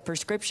 like a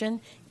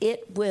prescription,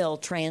 it will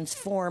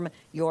transform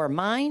your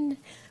mind,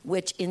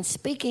 which in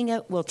speaking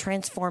it will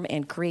transform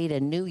and create a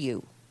new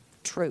you.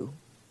 True.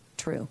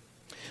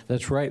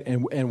 That's right.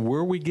 And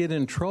where we get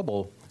in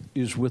trouble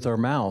is with our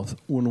mouth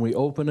when we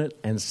open it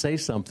and say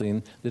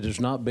something that is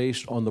not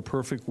based on the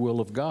perfect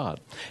will of God.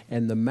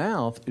 And the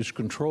mouth is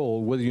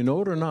controlled, whether you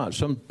know it or not.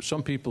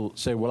 Some people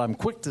say, well, I'm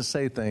quick to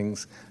say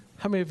things.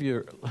 How many of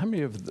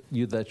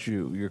you that's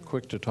you? You're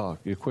quick to talk.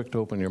 You're quick to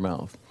open your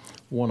mouth.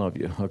 One of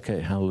you.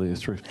 Okay, hallelujah.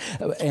 3.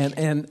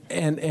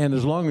 And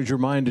as long as your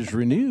mind is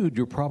renewed,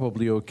 you're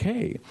probably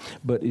okay.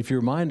 But if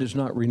your mind is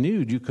not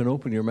renewed, you can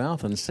open your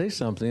mouth and say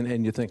something,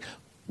 and you think,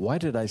 why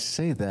did I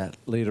say that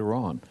later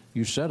on?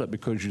 You said it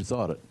because you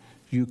thought it.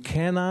 You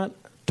cannot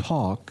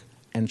talk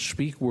and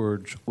speak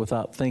words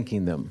without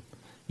thinking them.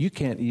 You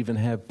can't even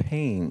have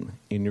pain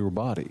in your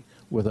body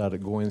without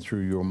it going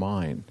through your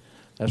mind.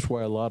 That's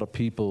why a lot of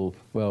people,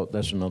 well,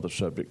 that's another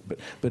subject.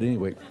 But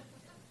anyway,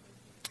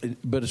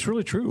 but it's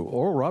really true.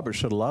 Oral Roberts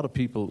said a lot of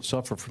people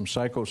suffer from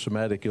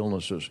psychosomatic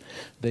illnesses.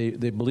 They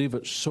believe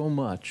it so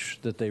much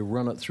that they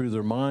run it through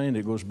their mind.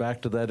 It goes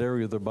back to that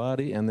area of their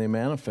body, and they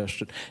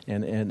manifest it.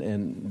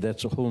 And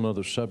that's a whole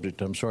other subject.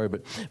 I'm sorry.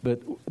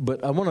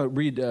 But I want to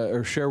read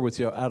or share with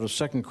you out of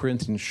 2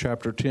 Corinthians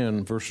chapter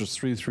 10, verses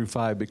 3 through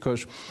 5,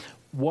 because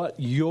what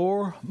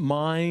your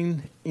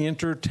mind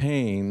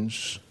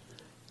entertains,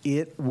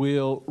 it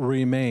will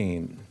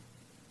remain.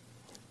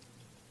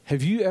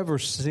 Have you ever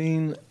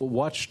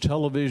watched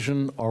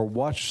television or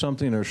watched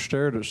something or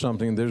stared at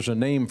something? There's a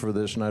name for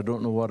this, and I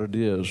don't know what it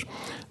is.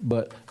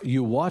 But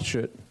you watch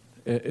it.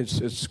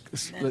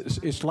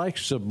 It's like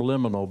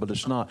subliminal, but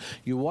it's not.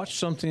 You watch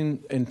something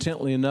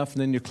intently enough,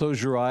 and then you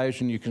close your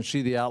eyes, and you can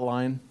see the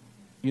outline.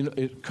 You know,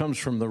 it comes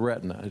from the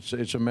retina.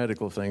 It's a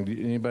medical thing.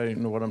 Anybody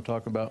know what I'm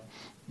talking about?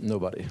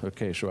 Nobody.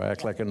 Okay, so I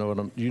act like I know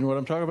do you know what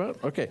I'm talking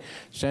about? Okay,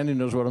 Sandy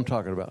knows what I'm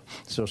talking about.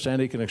 So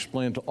Sandy can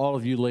explain to all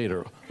of you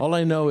later. All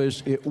I know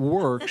is it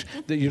works,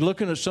 that you're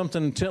looking at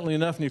something intently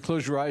enough and you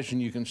close your eyes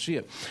and you can see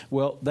it.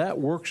 Well, that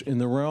works in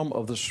the realm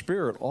of the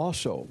spirit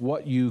also.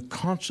 What you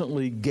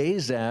constantly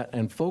gaze at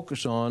and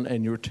focus on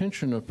and your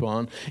attention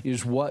upon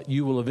is what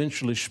you will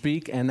eventually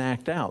speak and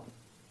act out.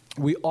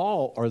 We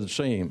all are the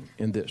same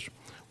in this.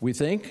 We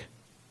think,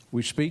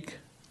 we speak,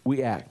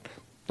 we act.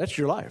 That's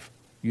your life.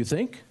 You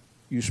think,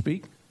 you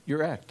speak,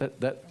 you act.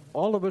 That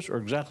all of us are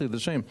exactly the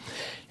same.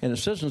 And it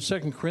says in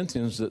 2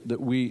 Corinthians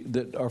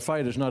that our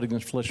fight is not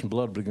against flesh and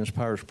blood, but against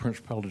powers,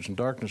 principalities, and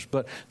darkness,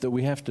 but that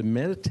we have to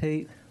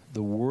meditate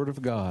the Word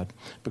of God,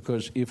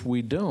 because if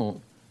we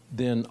don't,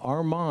 then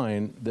our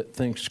mind that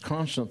thinks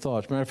constant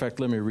thoughts. Matter of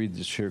fact, let me read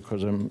this here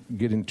because I'm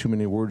getting too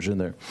many words in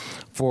there.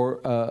 For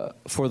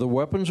the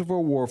weapons of our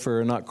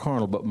warfare are not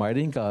carnal, but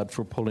mighty in God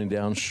for pulling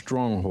down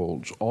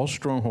strongholds. All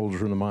strongholds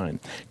are in the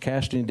mind.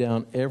 Casting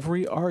down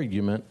every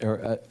argument,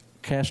 or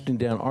casting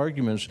down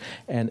arguments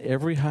and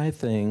every high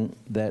thing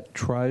that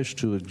tries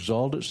to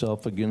exalt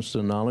itself against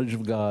the knowledge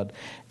of God,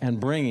 and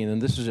bringing,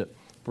 and this is it,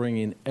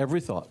 bringing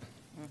every thought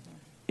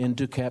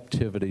into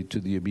captivity to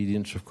the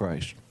obedience of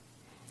Christ.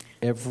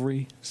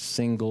 Every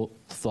single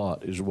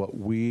thought is what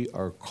we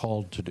are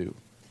called to do.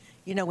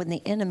 You know, when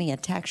the enemy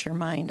attacks your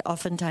mind,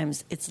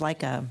 oftentimes it's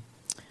like a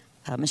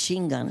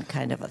machine gun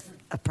kind of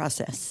a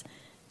process.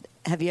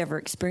 Have you ever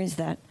experienced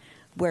that?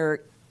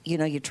 Where, you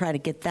know, you try to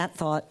get that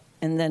thought,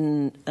 and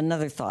then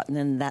another thought, and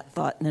then that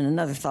thought, and then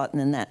another thought, and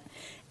then that.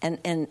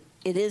 And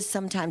it is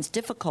sometimes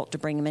difficult to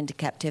bring them into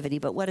captivity,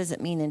 but what does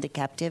it mean into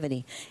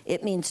captivity?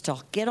 It means to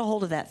get a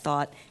hold of that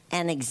thought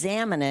and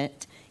examine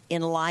it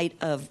in light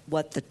of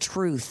what the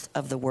truth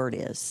of the word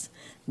is.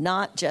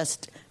 Not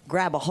just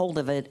grab a hold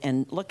of it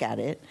and look at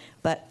it,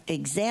 but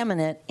examine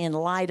it in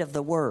light of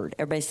the word.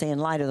 Everybody say in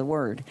light of the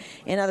word.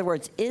 In other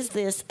words, is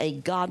this a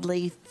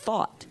godly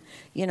thought?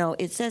 You know,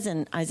 it says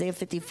in Isaiah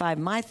 55,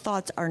 my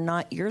thoughts are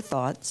not your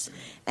thoughts,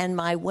 and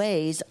my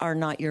ways are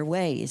not your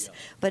ways.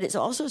 But it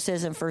also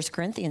says in 1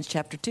 Corinthians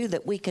chapter 2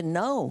 that we can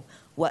know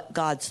what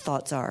God's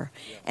thoughts are.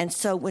 And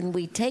so when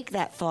we take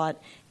that thought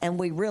and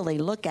we really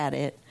look at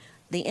it,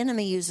 the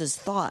enemy uses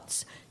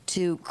thoughts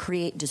to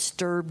create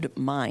disturbed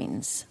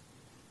minds.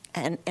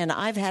 And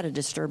I've had a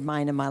disturbed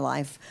mind in my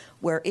life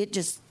where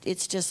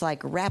it's just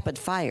like rapid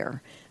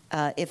fire.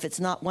 If it's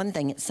not one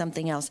thing, it's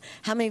something else.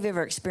 How many of you have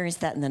ever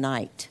experienced that in the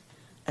night?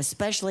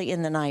 Especially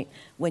in the night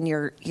when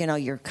your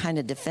kind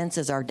of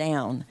defenses are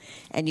down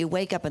and you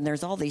wake up and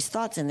there's all these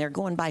thoughts and they're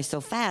going by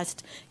so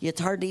fast,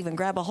 it's hard to even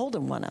grab a hold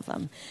of one of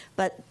them.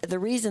 But the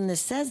reason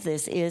this says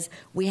this is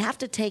we have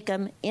to take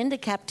them into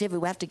captivity.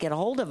 We have to get a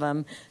hold of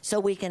them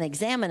so we can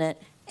examine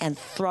it and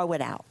throw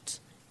it out.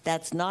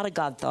 That's not a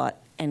God thought,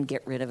 and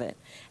get rid of it.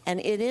 And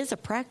it is a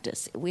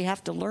practice. We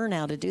have to learn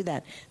how to do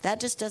that.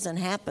 That just doesn't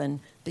happen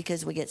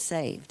because we get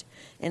saved.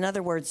 In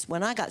other words,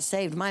 when I got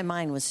saved, my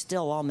mind was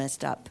still all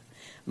messed up.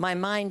 My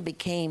mind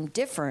became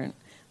different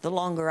the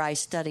longer I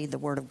studied the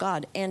Word of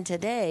God. And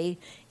today,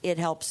 it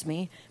helps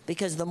me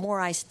because the more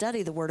I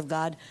study the Word of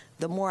God,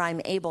 the more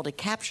I'm able to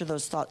capture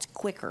those thoughts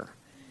quicker.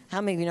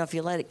 How many of you know if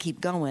you let it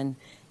keep going,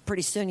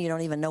 pretty soon you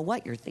don't even know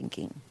what you're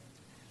thinking?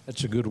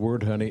 That's a good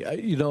word, honey.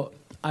 You know,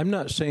 I'm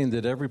not saying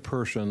that every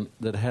person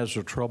that has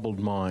a troubled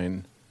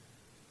mind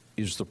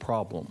is the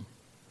problem,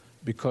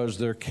 because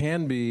there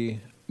can be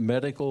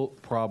medical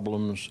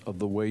problems of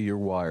the way you're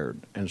wired,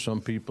 and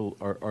some people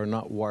are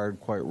not wired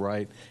quite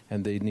right,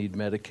 and they need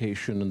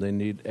medication and they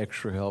need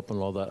extra help and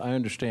all that. I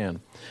understand.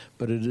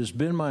 But it has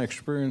been my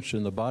experience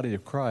in the body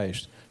of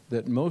Christ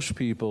that most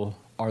people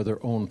are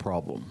their own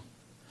problem.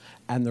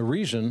 And the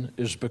reason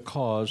is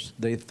because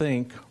they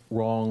think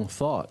wrong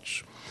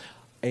thoughts.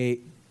 A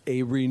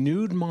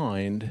renewed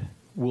mind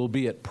will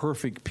be at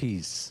perfect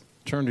peace.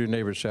 Turn to your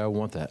neighbor and say, I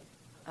want that.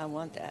 I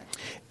want that.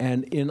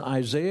 And in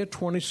Isaiah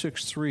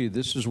 26:3,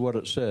 this is what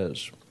it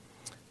says.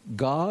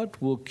 God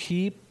will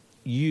keep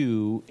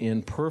you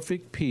in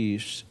perfect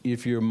peace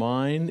if your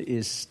mind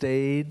is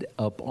stayed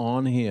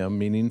upon Him,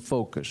 meaning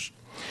focused.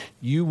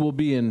 You will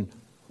be in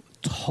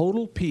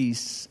total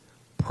peace,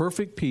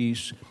 perfect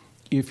peace,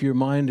 if your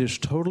mind is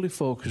totally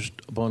focused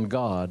upon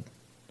God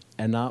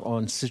and not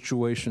on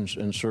situations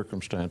and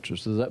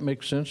circumstances. Does that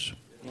make sense?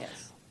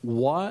 Yes.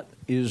 What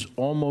is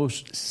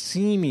almost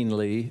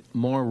seemingly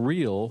more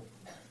real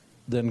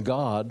than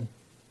God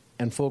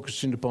and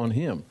focusing upon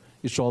Him?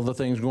 It's all the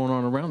things going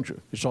on around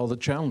you. It's all the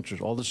challenges,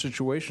 all the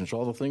situations,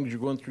 all the things you're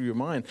going through your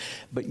mind.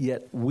 But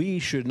yet we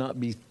should not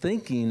be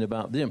thinking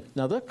about them.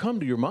 Now, they'll come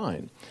to your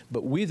mind,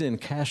 but we then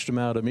cast them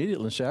out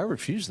immediately and say, I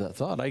refuse that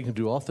thought. I can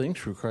do all things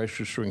through Christ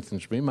who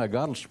strengthens me. My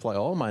God will supply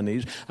all my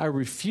needs. I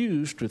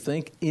refuse to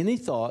think any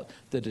thought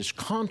that is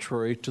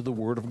contrary to the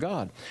Word of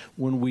God.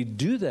 When we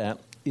do that,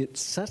 it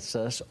sets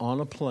us on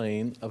a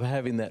plane of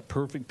having that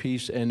perfect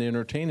peace and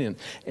entertaining.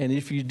 And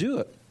if you do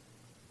it,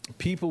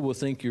 people will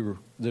think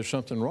there's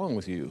something wrong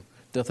with you.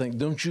 They'll think,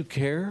 don't you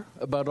care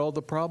about all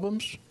the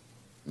problems?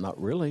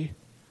 Not really.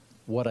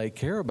 What I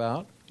care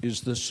about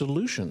is the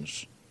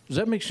solutions. Does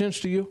that make sense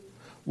to you?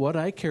 What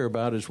I care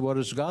about is what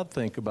does God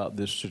think about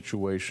this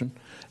situation?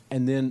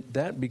 And then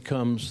that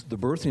becomes the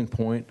birthing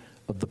point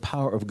of the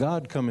power of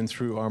God coming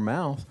through our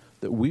mouth,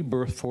 that we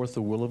birth forth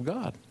the will of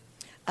God.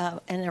 An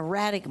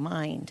erratic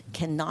mind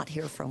cannot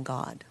hear from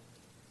God.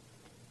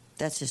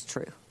 That's just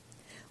true.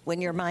 When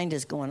your mind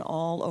is going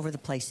all over the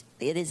place,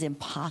 it is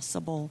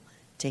impossible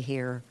to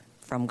hear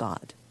from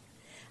God.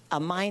 A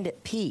mind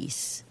at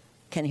peace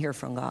can hear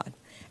from God.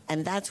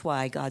 And that's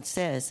why God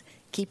says,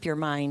 keep your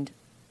mind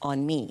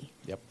on me.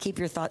 Yep. Keep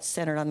your thoughts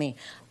centered on me.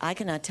 I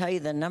cannot tell you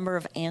the number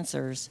of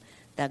answers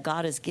that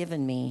God has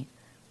given me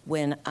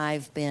when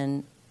I've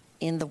been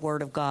in the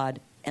Word of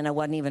God and I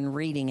wasn't even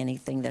reading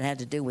anything that had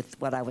to do with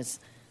what I was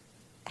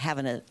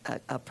having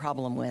a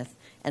problem with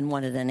and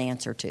wanted an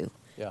answer to.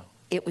 Yeah.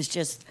 It was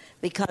just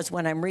because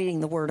when I'm reading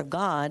the Word of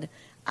God,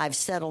 I've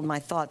settled my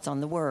thoughts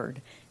on the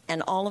Word.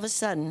 And all of a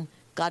sudden,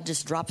 God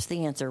just drops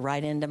the answer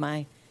right into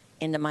my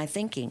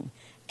thinking.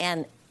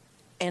 And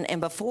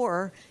And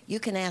before, you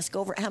can ask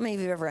over. How many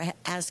of you ever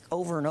ask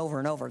over and over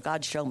and over,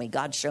 God, show me,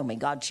 God, show me,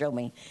 God, show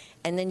me?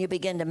 And then you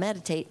begin to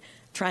meditate,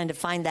 trying to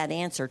find that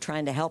answer,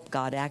 trying to help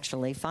God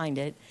actually find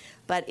it.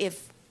 But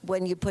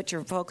when you put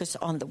your focus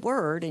on the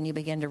Word and you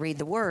begin to read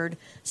the Word,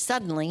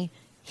 suddenly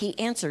He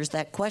answers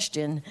that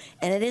question,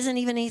 and it isn't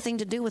even anything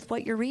to do with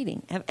what you're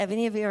reading. Have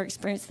any of you ever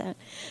experienced that?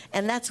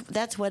 And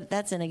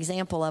that's an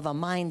example of a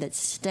mind that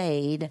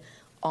stayed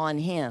on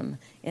Him.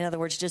 In other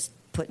words, just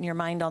putting your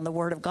mind on the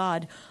Word of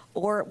God.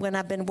 Or when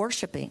I've been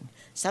worshiping,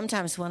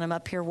 sometimes when I'm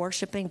up here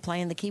worshiping,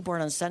 playing the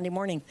keyboard on Sunday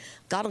morning,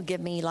 God will give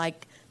me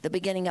like the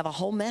beginning of a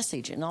whole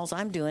message, and all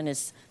I'm doing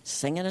is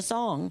singing a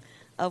song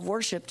of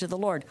worship to the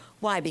Lord.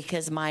 Why?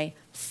 Because my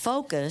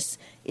focus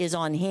is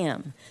on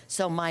Him.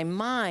 So my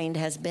mind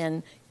has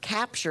been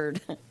captured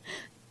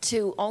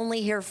to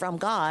only hear from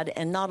God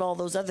and not all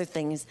those other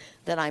things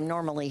that I'm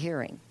normally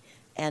hearing.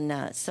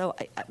 And so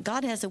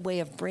God has a way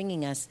of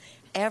bringing us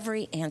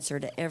every answer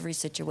to every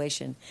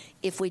situation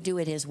if we do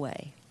it His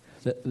way.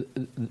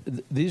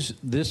 This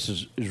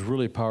is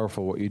really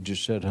powerful what you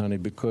just said, honey,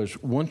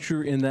 because once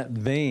you're in that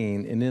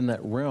vein and in that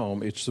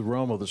realm, it's the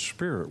realm of the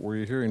Spirit where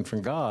you're hearing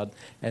from God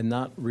and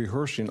not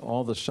rehearsing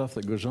all the stuff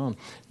that goes on.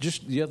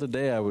 Just the other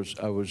day, I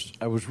was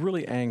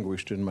really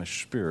anguished in my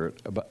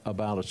spirit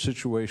about a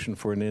situation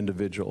for an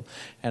individual,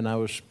 and I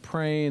was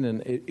praying,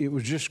 and it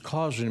was just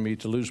causing me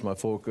to lose my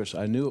focus.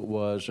 I knew it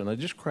was, and I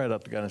just cried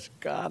out to God, and I said,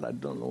 God, I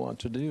don't know what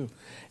to do.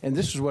 And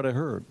this is what I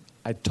heard.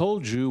 I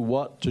told you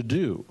what to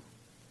do.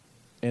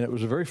 And it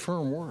was a very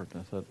firm word.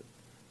 I thought,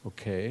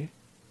 okay,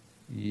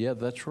 yeah,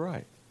 that's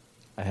right.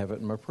 I have it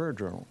in my prayer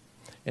journal.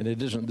 And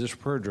it isn't this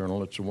prayer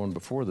journal, it's the one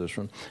before this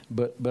one.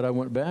 But I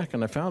went back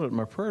and I found it in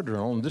my prayer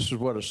journal, and this is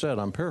what it said.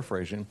 I'm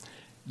paraphrasing.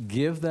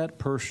 Give that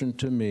person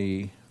to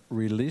me,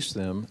 release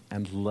them,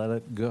 and let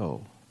it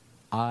go.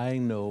 I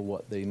know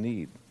what they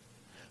need.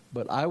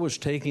 But I was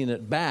taking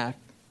it back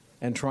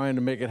and trying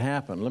to make it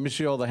happen. Let me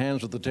see all the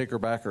hands of the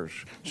taker-backers.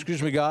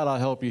 Excuse me, God, I'll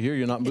help you here.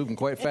 You're not moving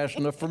quite fast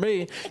enough for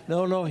me.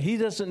 No, He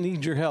doesn't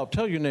need your help.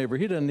 Tell your neighbor,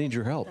 He doesn't need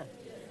your help.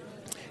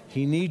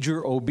 He needs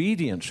your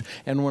obedience.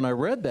 And when I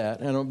read that,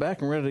 and I went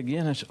back and read it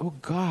again, I said, oh,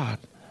 God,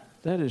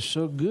 that is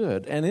so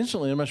good. And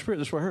instantly in my spirit,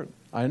 this is what I heard.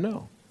 I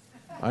know.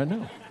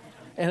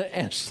 And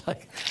it's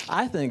like,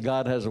 I think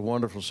God has a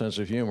wonderful sense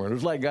of humor. It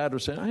was like God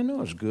was saying, I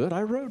know it's good.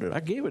 I wrote it.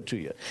 I gave it to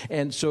you.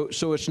 And so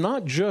it's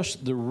not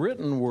just the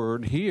written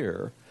word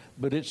here,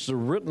 but it's the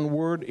written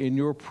word in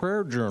your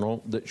prayer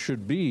journal that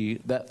should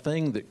be that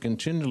thing that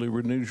continually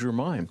renews your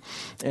mind.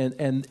 And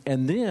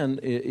then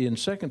in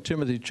 2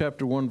 Timothy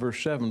chapter 1,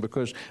 verse 7,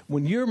 because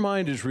when your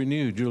mind is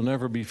renewed, you'll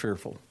never be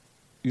fearful.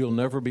 You'll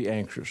never be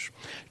anxious.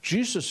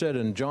 Jesus said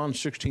in John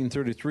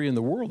 16:33, in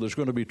the world there's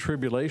going to be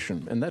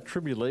tribulation, and that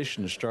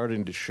tribulation is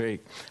starting to shake.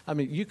 I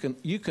mean,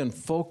 you can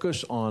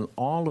focus on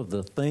all of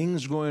the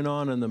things going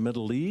on in the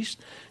Middle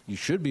East. You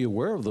should be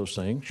aware of those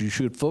things. You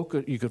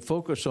could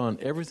focus on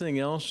everything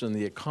else and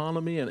the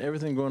economy and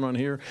everything going on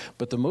here.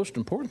 But the most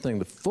important thing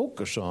to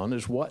focus on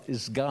is what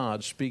is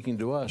God speaking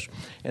to us.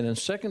 And in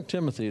 2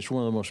 Timothy, it's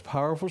one of the most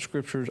powerful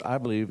scriptures, I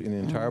believe, in the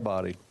entire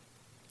body.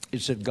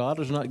 It said God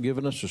has not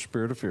given us a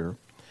spirit of fear,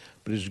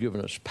 but He's given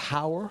us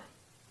power,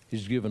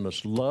 He's given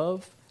us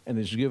love, and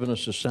He's given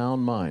us a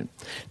sound mind.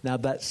 Now,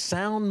 that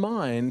sound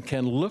mind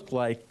can look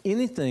like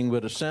anything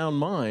but a sound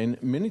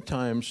mind many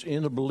times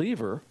in a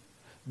believer,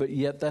 but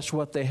yet that's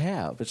what they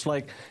have. It's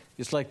like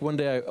one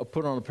day I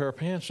put on a pair of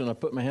pants and I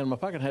put my hand in my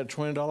pocket and had a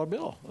 $20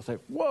 bill. I was like,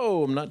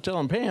 whoa, I'm not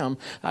telling Pam,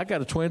 I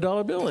got a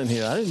 $20 bill in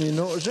here. I didn't even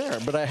know it was there,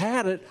 but I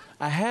had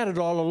it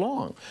all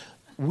along.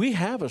 We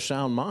have a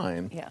sound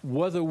mind. Yeah.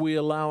 Whether we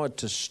allow it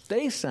to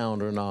stay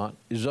sound or not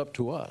is up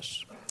to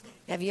us.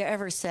 Have you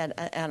ever said,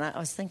 and I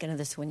was thinking of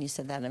this when you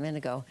said that a minute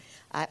ago,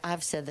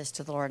 I've said this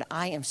to the Lord,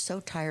 I am so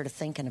tired of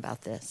thinking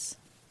about this.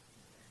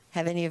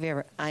 Have any of you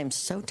ever, I am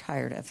so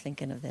tired of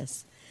thinking of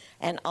this.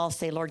 And I'll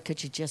say, Lord,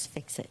 could you just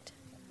fix it?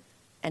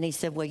 And He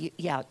said, well,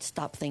 yeah,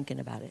 stop thinking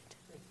about it.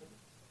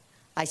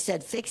 I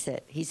said, fix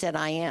it. He said,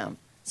 I am.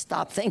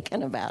 Stop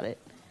thinking about it.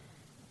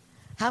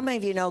 How many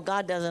of you know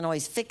God doesn't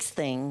always fix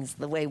things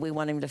the way we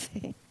want Him to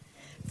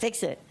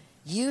fix it?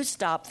 You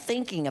stop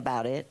thinking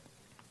about it,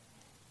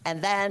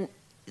 and then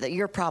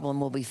your problem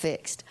will be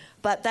fixed.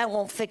 But that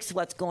won't fix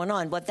what's going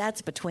on. But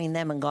that's between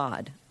them and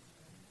God.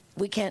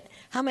 We can't.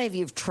 How many of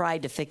you have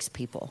tried to fix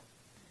people?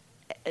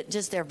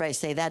 Just everybody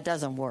say, that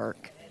doesn't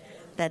work.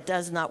 That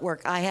does not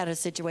work. I had a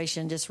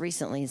situation just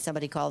recently, and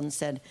somebody called and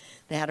said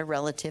they had a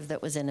relative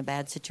that was in a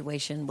bad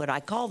situation. Would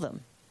I call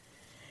them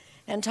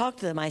and talk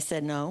to them? I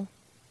said, no.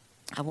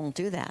 I won't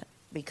do that,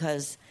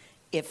 because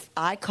if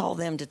I call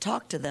them to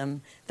talk to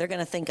them, they're going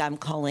to think I'm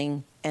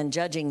calling and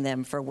judging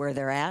them for where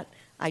they're at.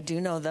 I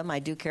do know them. I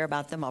do care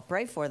about them. I'll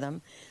pray for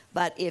them.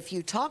 But if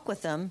you talk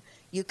with them,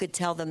 you could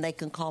tell them they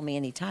can call me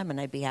anytime,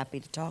 and I'd be happy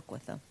to talk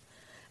with them,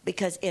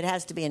 because it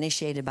has to be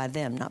initiated by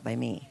them, not by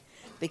me,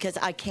 because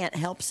I can't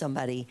help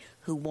somebody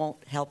who won't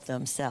help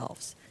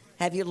themselves.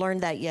 Have you learned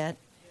that yet?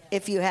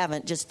 If you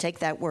haven't, just take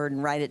that word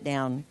and write it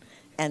down,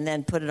 and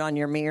then put it on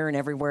your mirror and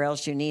everywhere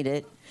else you need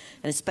it,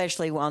 and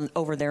especially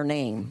over their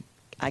name.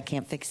 I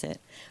can't fix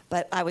it.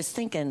 But I was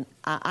thinking,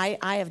 I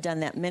have done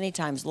that many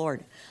times.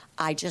 Lord,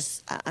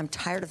 I'm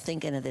tired of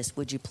thinking of this.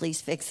 Would you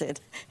please fix it?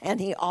 And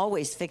he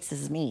always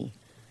fixes me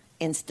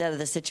instead of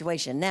the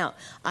situation. Now,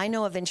 I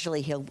know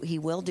eventually he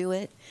will do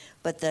it,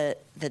 but the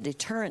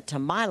deterrent to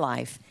my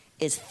life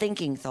is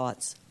thinking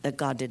thoughts that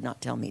God did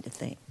not tell me to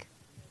think.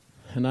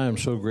 And I am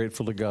so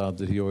grateful to God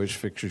that he always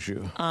fixes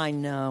you. I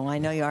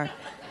know you are,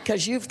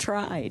 because you've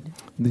tried.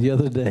 The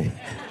other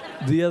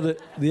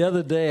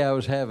day I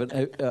was having,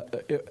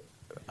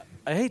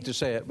 I hate to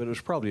say it, but it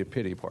was probably a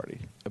pity party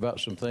about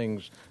some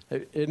things.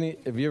 Have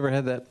you ever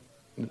had that?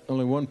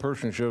 Only one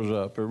person shows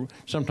up, or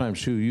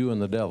sometimes two, you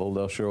and the devil,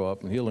 they'll show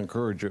up and he'll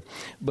encourage you.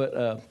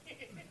 But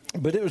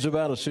it was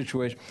about a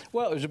situation.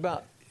 Well, it was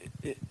about,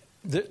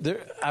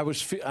 I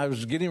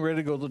was getting ready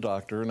to go to the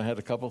doctor, and I had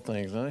a couple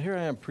things. And here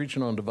I am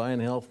preaching on divine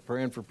health,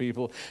 praying for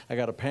people. I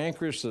got a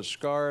pancreas that's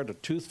scarred. A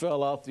tooth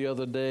fell out the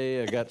other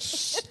day. I got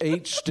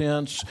 8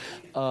 stents.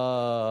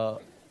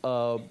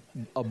 A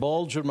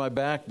bulge in my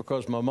back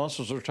because my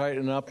muscles are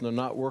tightening up and they're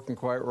not working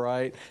quite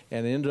right,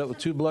 and I ended up with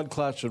 2 blood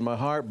clots in my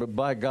heart, but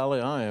by golly,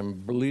 I am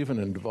believing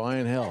in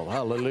divine health.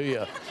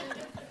 Hallelujah.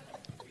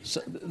 So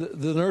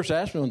the nurse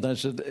asked me one time, I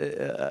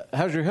said,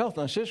 how's your health?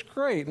 And I said, it's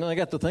great. And I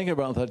got to thinking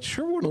about it, and I thought,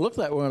 sure wouldn't look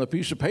that way on a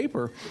piece of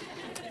paper.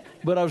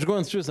 But I was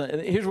going through that,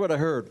 and here's what I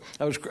heard.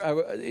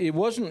 It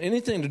wasn't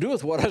anything to do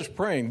with what I was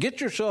praying. Get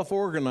yourself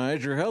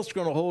organized. Your health's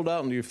going to hold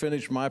out until you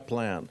finish my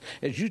plan.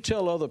 As you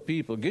tell other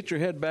people, get your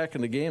head back in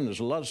the game.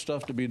 There's a lot of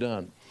stuff to be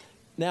done.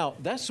 Now,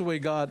 that's the way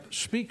God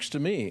speaks to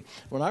me.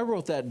 When I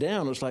wrote that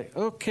down, it's like,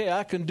 okay,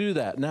 I can do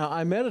that. Now,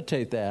 I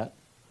meditate that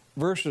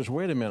versus,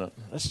 wait a minute,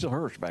 that still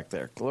hurts back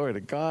there. Glory to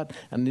God.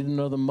 I need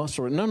another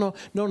muscle. No.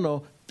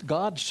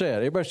 God said.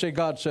 Everybody say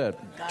God said.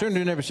 Turn to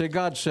your neighbor and say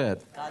God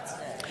said. God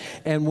said.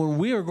 And when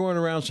we are going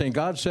around saying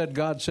God said,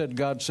 God said,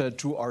 God said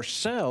to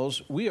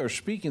ourselves, we are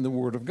speaking the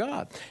word of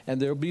God.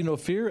 And there will be no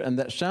fear and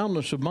that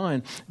soundness of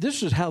mind.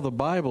 This is how the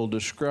Bible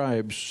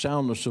describes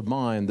soundness of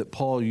mind that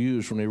Paul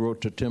used when he wrote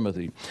to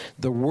Timothy.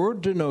 The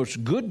word denotes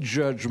good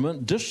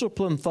judgment,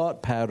 disciplined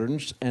thought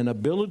patterns, and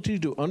ability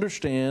to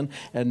understand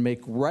and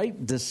make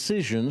right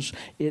decisions.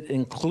 It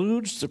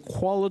includes the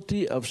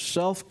quality of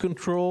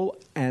self-control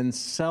and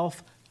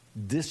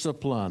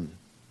self-discipline.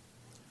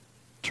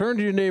 Turn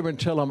to your neighbor and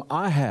tell them,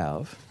 I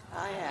have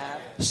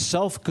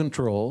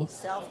self-control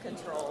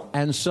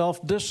and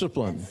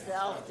self-discipline.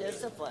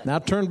 Now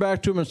turn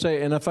back to him and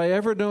say, and if I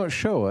ever don't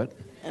show it,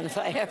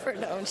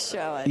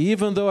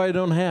 even though I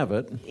don't have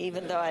it,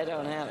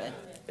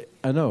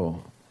 I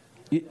know.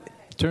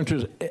 Turn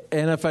to,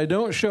 and if I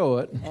don't show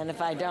it,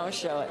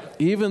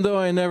 even though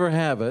I never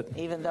have it,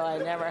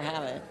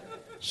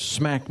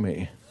 smack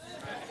me.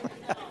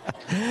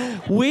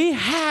 We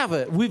have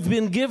it. We've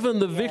been given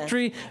the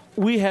victory.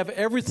 We have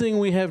everything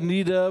we have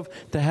need of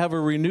to have a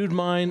renewed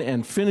mind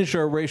and finish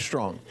our race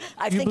strong.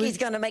 I think he's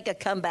going to make a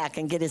comeback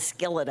and get his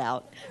skillet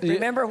out.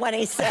 Remember when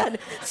he said,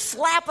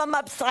 slap him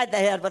upside the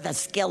head with a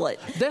skillet?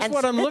 That's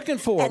what I'm looking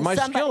for, my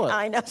skillet.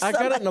 I know. I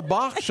got it in a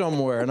box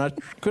somewhere, and I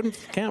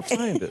can't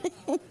find it.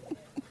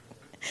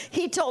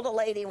 He told a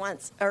lady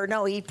once,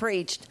 he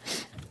preached,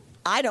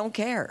 I don't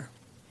care.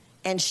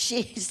 And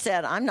she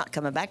said, I'm not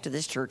coming back to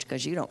this church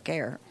because you don't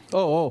care.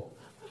 Oh.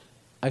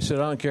 I said,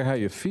 I don't care how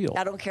you feel.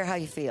 I don't care how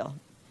you feel.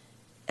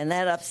 And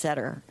that upset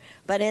her.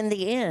 But in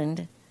the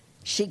end,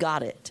 she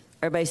got it.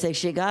 Everybody say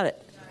she got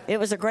it. It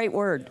was a great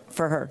word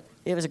for her.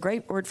 It was a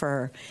great word for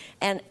her.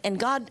 And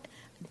God.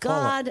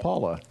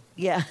 Paula.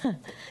 Yeah.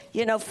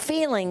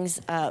 Feelings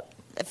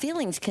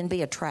can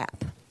be a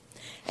trap.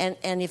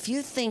 And if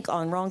you think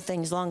on wrong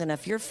things long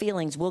enough, your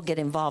feelings will get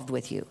involved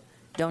with you.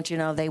 Don't you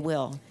know they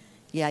will?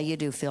 Yeah, you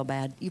do feel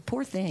bad. You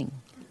poor thing.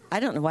 I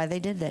don't know why they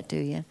did that to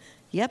you.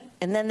 Yep.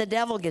 And then the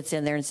devil gets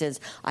in there and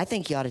says, I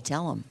think you ought to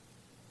tell him.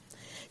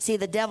 See,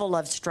 the devil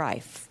loves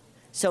strife.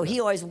 So he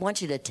always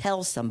wants you to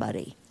tell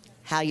somebody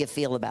how you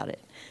feel about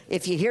it.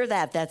 If you hear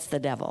that, that's the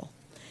devil.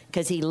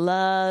 Because he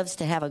loves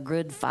to have a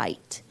good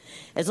fight.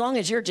 As long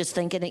as you're just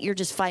thinking it, you're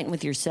just fighting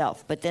with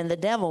yourself. But then the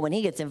devil, when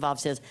he gets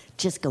involved, says,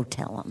 just go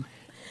tell him.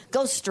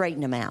 Go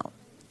straighten him out.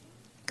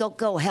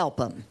 Go help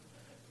him.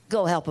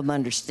 Go help him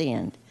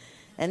understand.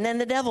 And then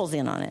the devil's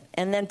in on it.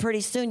 And then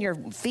pretty soon your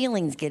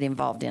feelings get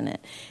involved in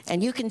it.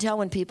 And you can tell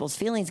when people's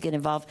feelings get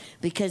involved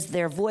because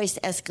their voice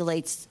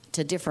escalates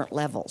to different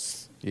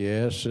levels.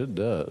 Yes, it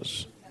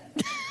does.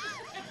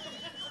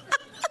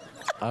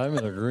 I'm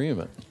in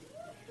agreement.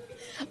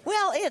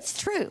 Well, it's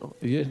true.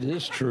 It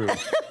is true.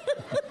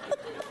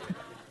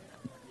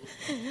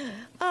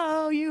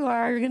 Oh, you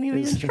are going to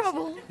be in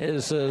trouble. It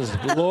says,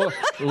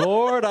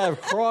 Lord, I've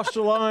crossed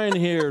the line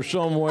here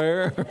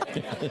somewhere.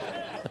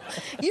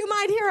 You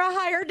might hear a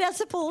higher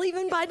decibel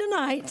even by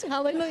tonight.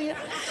 Hallelujah.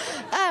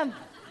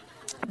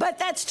 But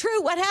that's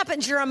true. What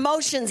happens? Your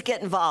emotions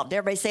get involved.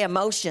 Everybody say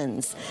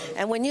emotions.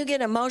 And when you get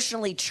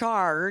emotionally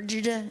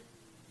charged,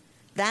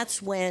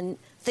 that's when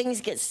things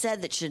get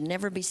said that should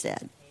never be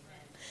said.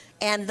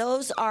 And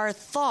those are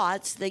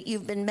thoughts that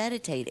you've been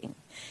meditating.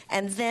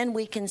 And then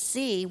we can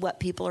see what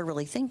people are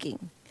really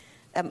thinking.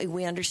 I mean,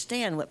 we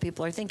understand what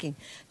people are thinking.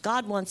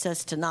 God wants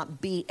us to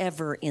not be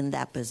ever in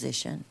that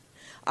position.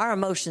 Our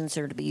emotions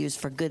are to be used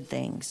for good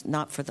things,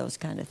 not for those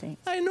kind of things.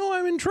 I know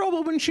I'm in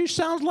trouble when she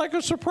sounds like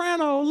a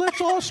soprano.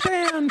 Let's all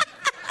stand.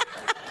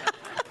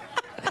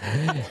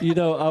 You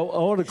know, I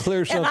want to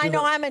clear something. And I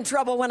know I'm in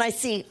trouble when I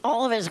see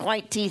all of his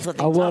white teeth with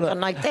him talking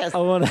like this.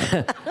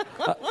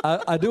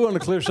 I do want to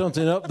clear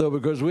something up, though,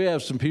 because we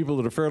have some people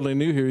that are fairly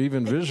new here,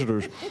 even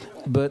visitors.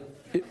 But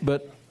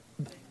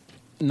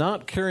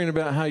not caring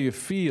about how you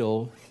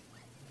feel,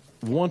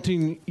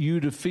 wanting you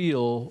to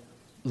feel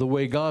the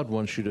way God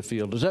wants you to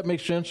feel. Does that make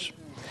sense?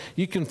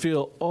 You can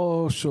feel,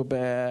 oh, so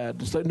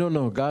bad. It's like,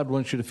 no, God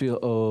wants you to feel,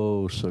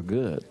 oh, so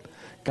good.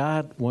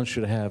 God wants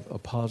you to have a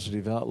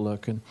positive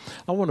outlook. And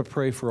I want to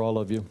pray for all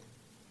of you.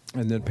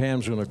 And then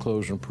Pam's going to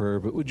close in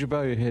prayer. But would you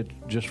bow your head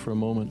just for a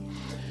moment?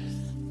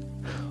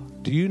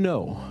 Do you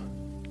know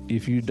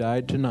if you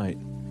died tonight,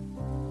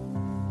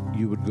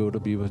 you would go to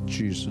be with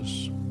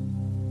Jesus?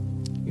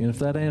 And if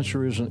that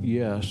answer isn't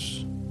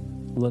yes,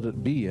 let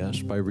it be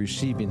yes by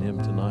receiving him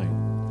tonight.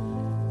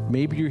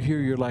 Maybe you're here,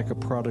 you're like a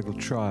prodigal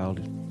child,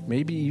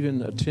 maybe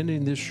even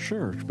attending this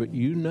church, but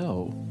you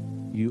know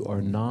you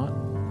are not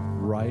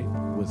right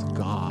with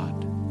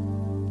God.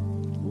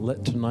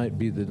 Let tonight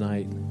be the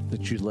night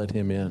that you let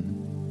him in.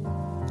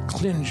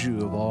 Cleanse you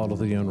of all of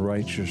the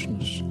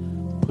unrighteousness.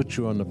 Put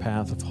you on the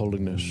path of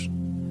holiness.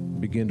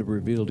 Begin to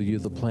reveal to you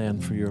the plan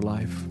for your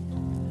life.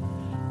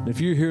 And if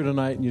you're here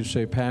tonight and you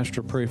say,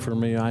 Pastor, pray for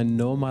me. I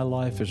know my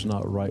life is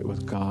not right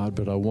with God,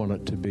 but I want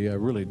it to be. I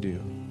really do.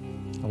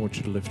 I want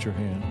you to lift your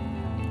hand,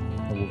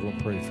 and we're going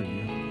to pray for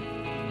you.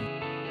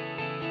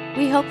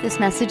 We hope this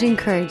message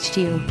encouraged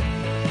you.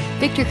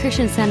 Victory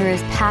Christian Center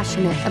is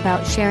passionate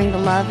about sharing the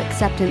love,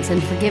 acceptance,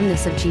 and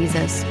forgiveness of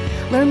Jesus.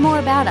 Learn more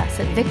about us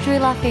at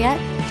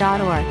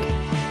victorylafayette.org.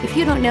 If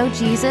you don't know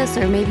Jesus,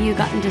 or maybe you've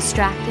gotten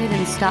distracted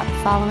and stopped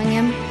following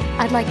him,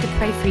 I'd like to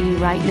pray for you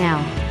right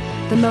now.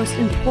 The most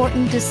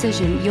important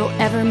decision you'll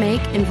ever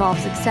make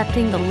involves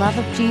accepting the love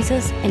of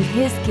Jesus and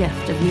his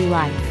gift of new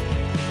life.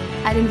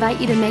 I'd invite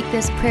you to make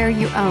this prayer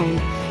your own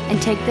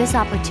and take this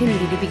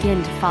opportunity to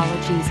begin to follow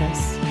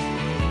Jesus.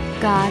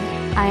 God,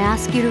 I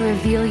ask you to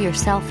reveal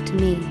yourself to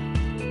me.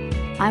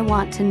 I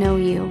want to know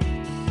you.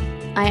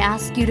 I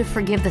ask you to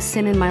forgive the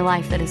sin in my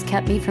life that has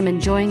kept me from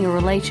enjoying a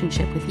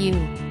relationship with you.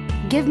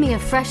 Give me a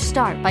fresh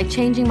start by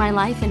changing my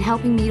life and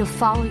helping me to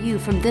follow you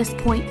from this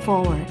point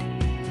forward.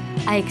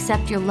 I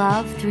accept your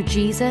love through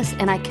Jesus,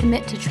 and I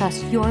commit to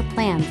trust your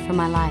plan for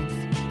my life.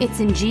 It's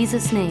in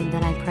Jesus' name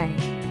that I pray.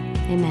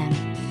 Amen.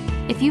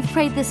 If you've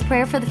prayed this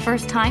prayer for the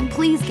first time,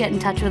 please get in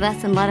touch with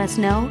us and let us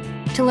know.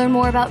 To learn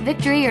more about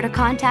Victory or to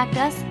contact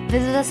us,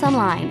 visit us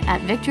online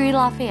at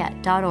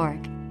victorylafayette.org.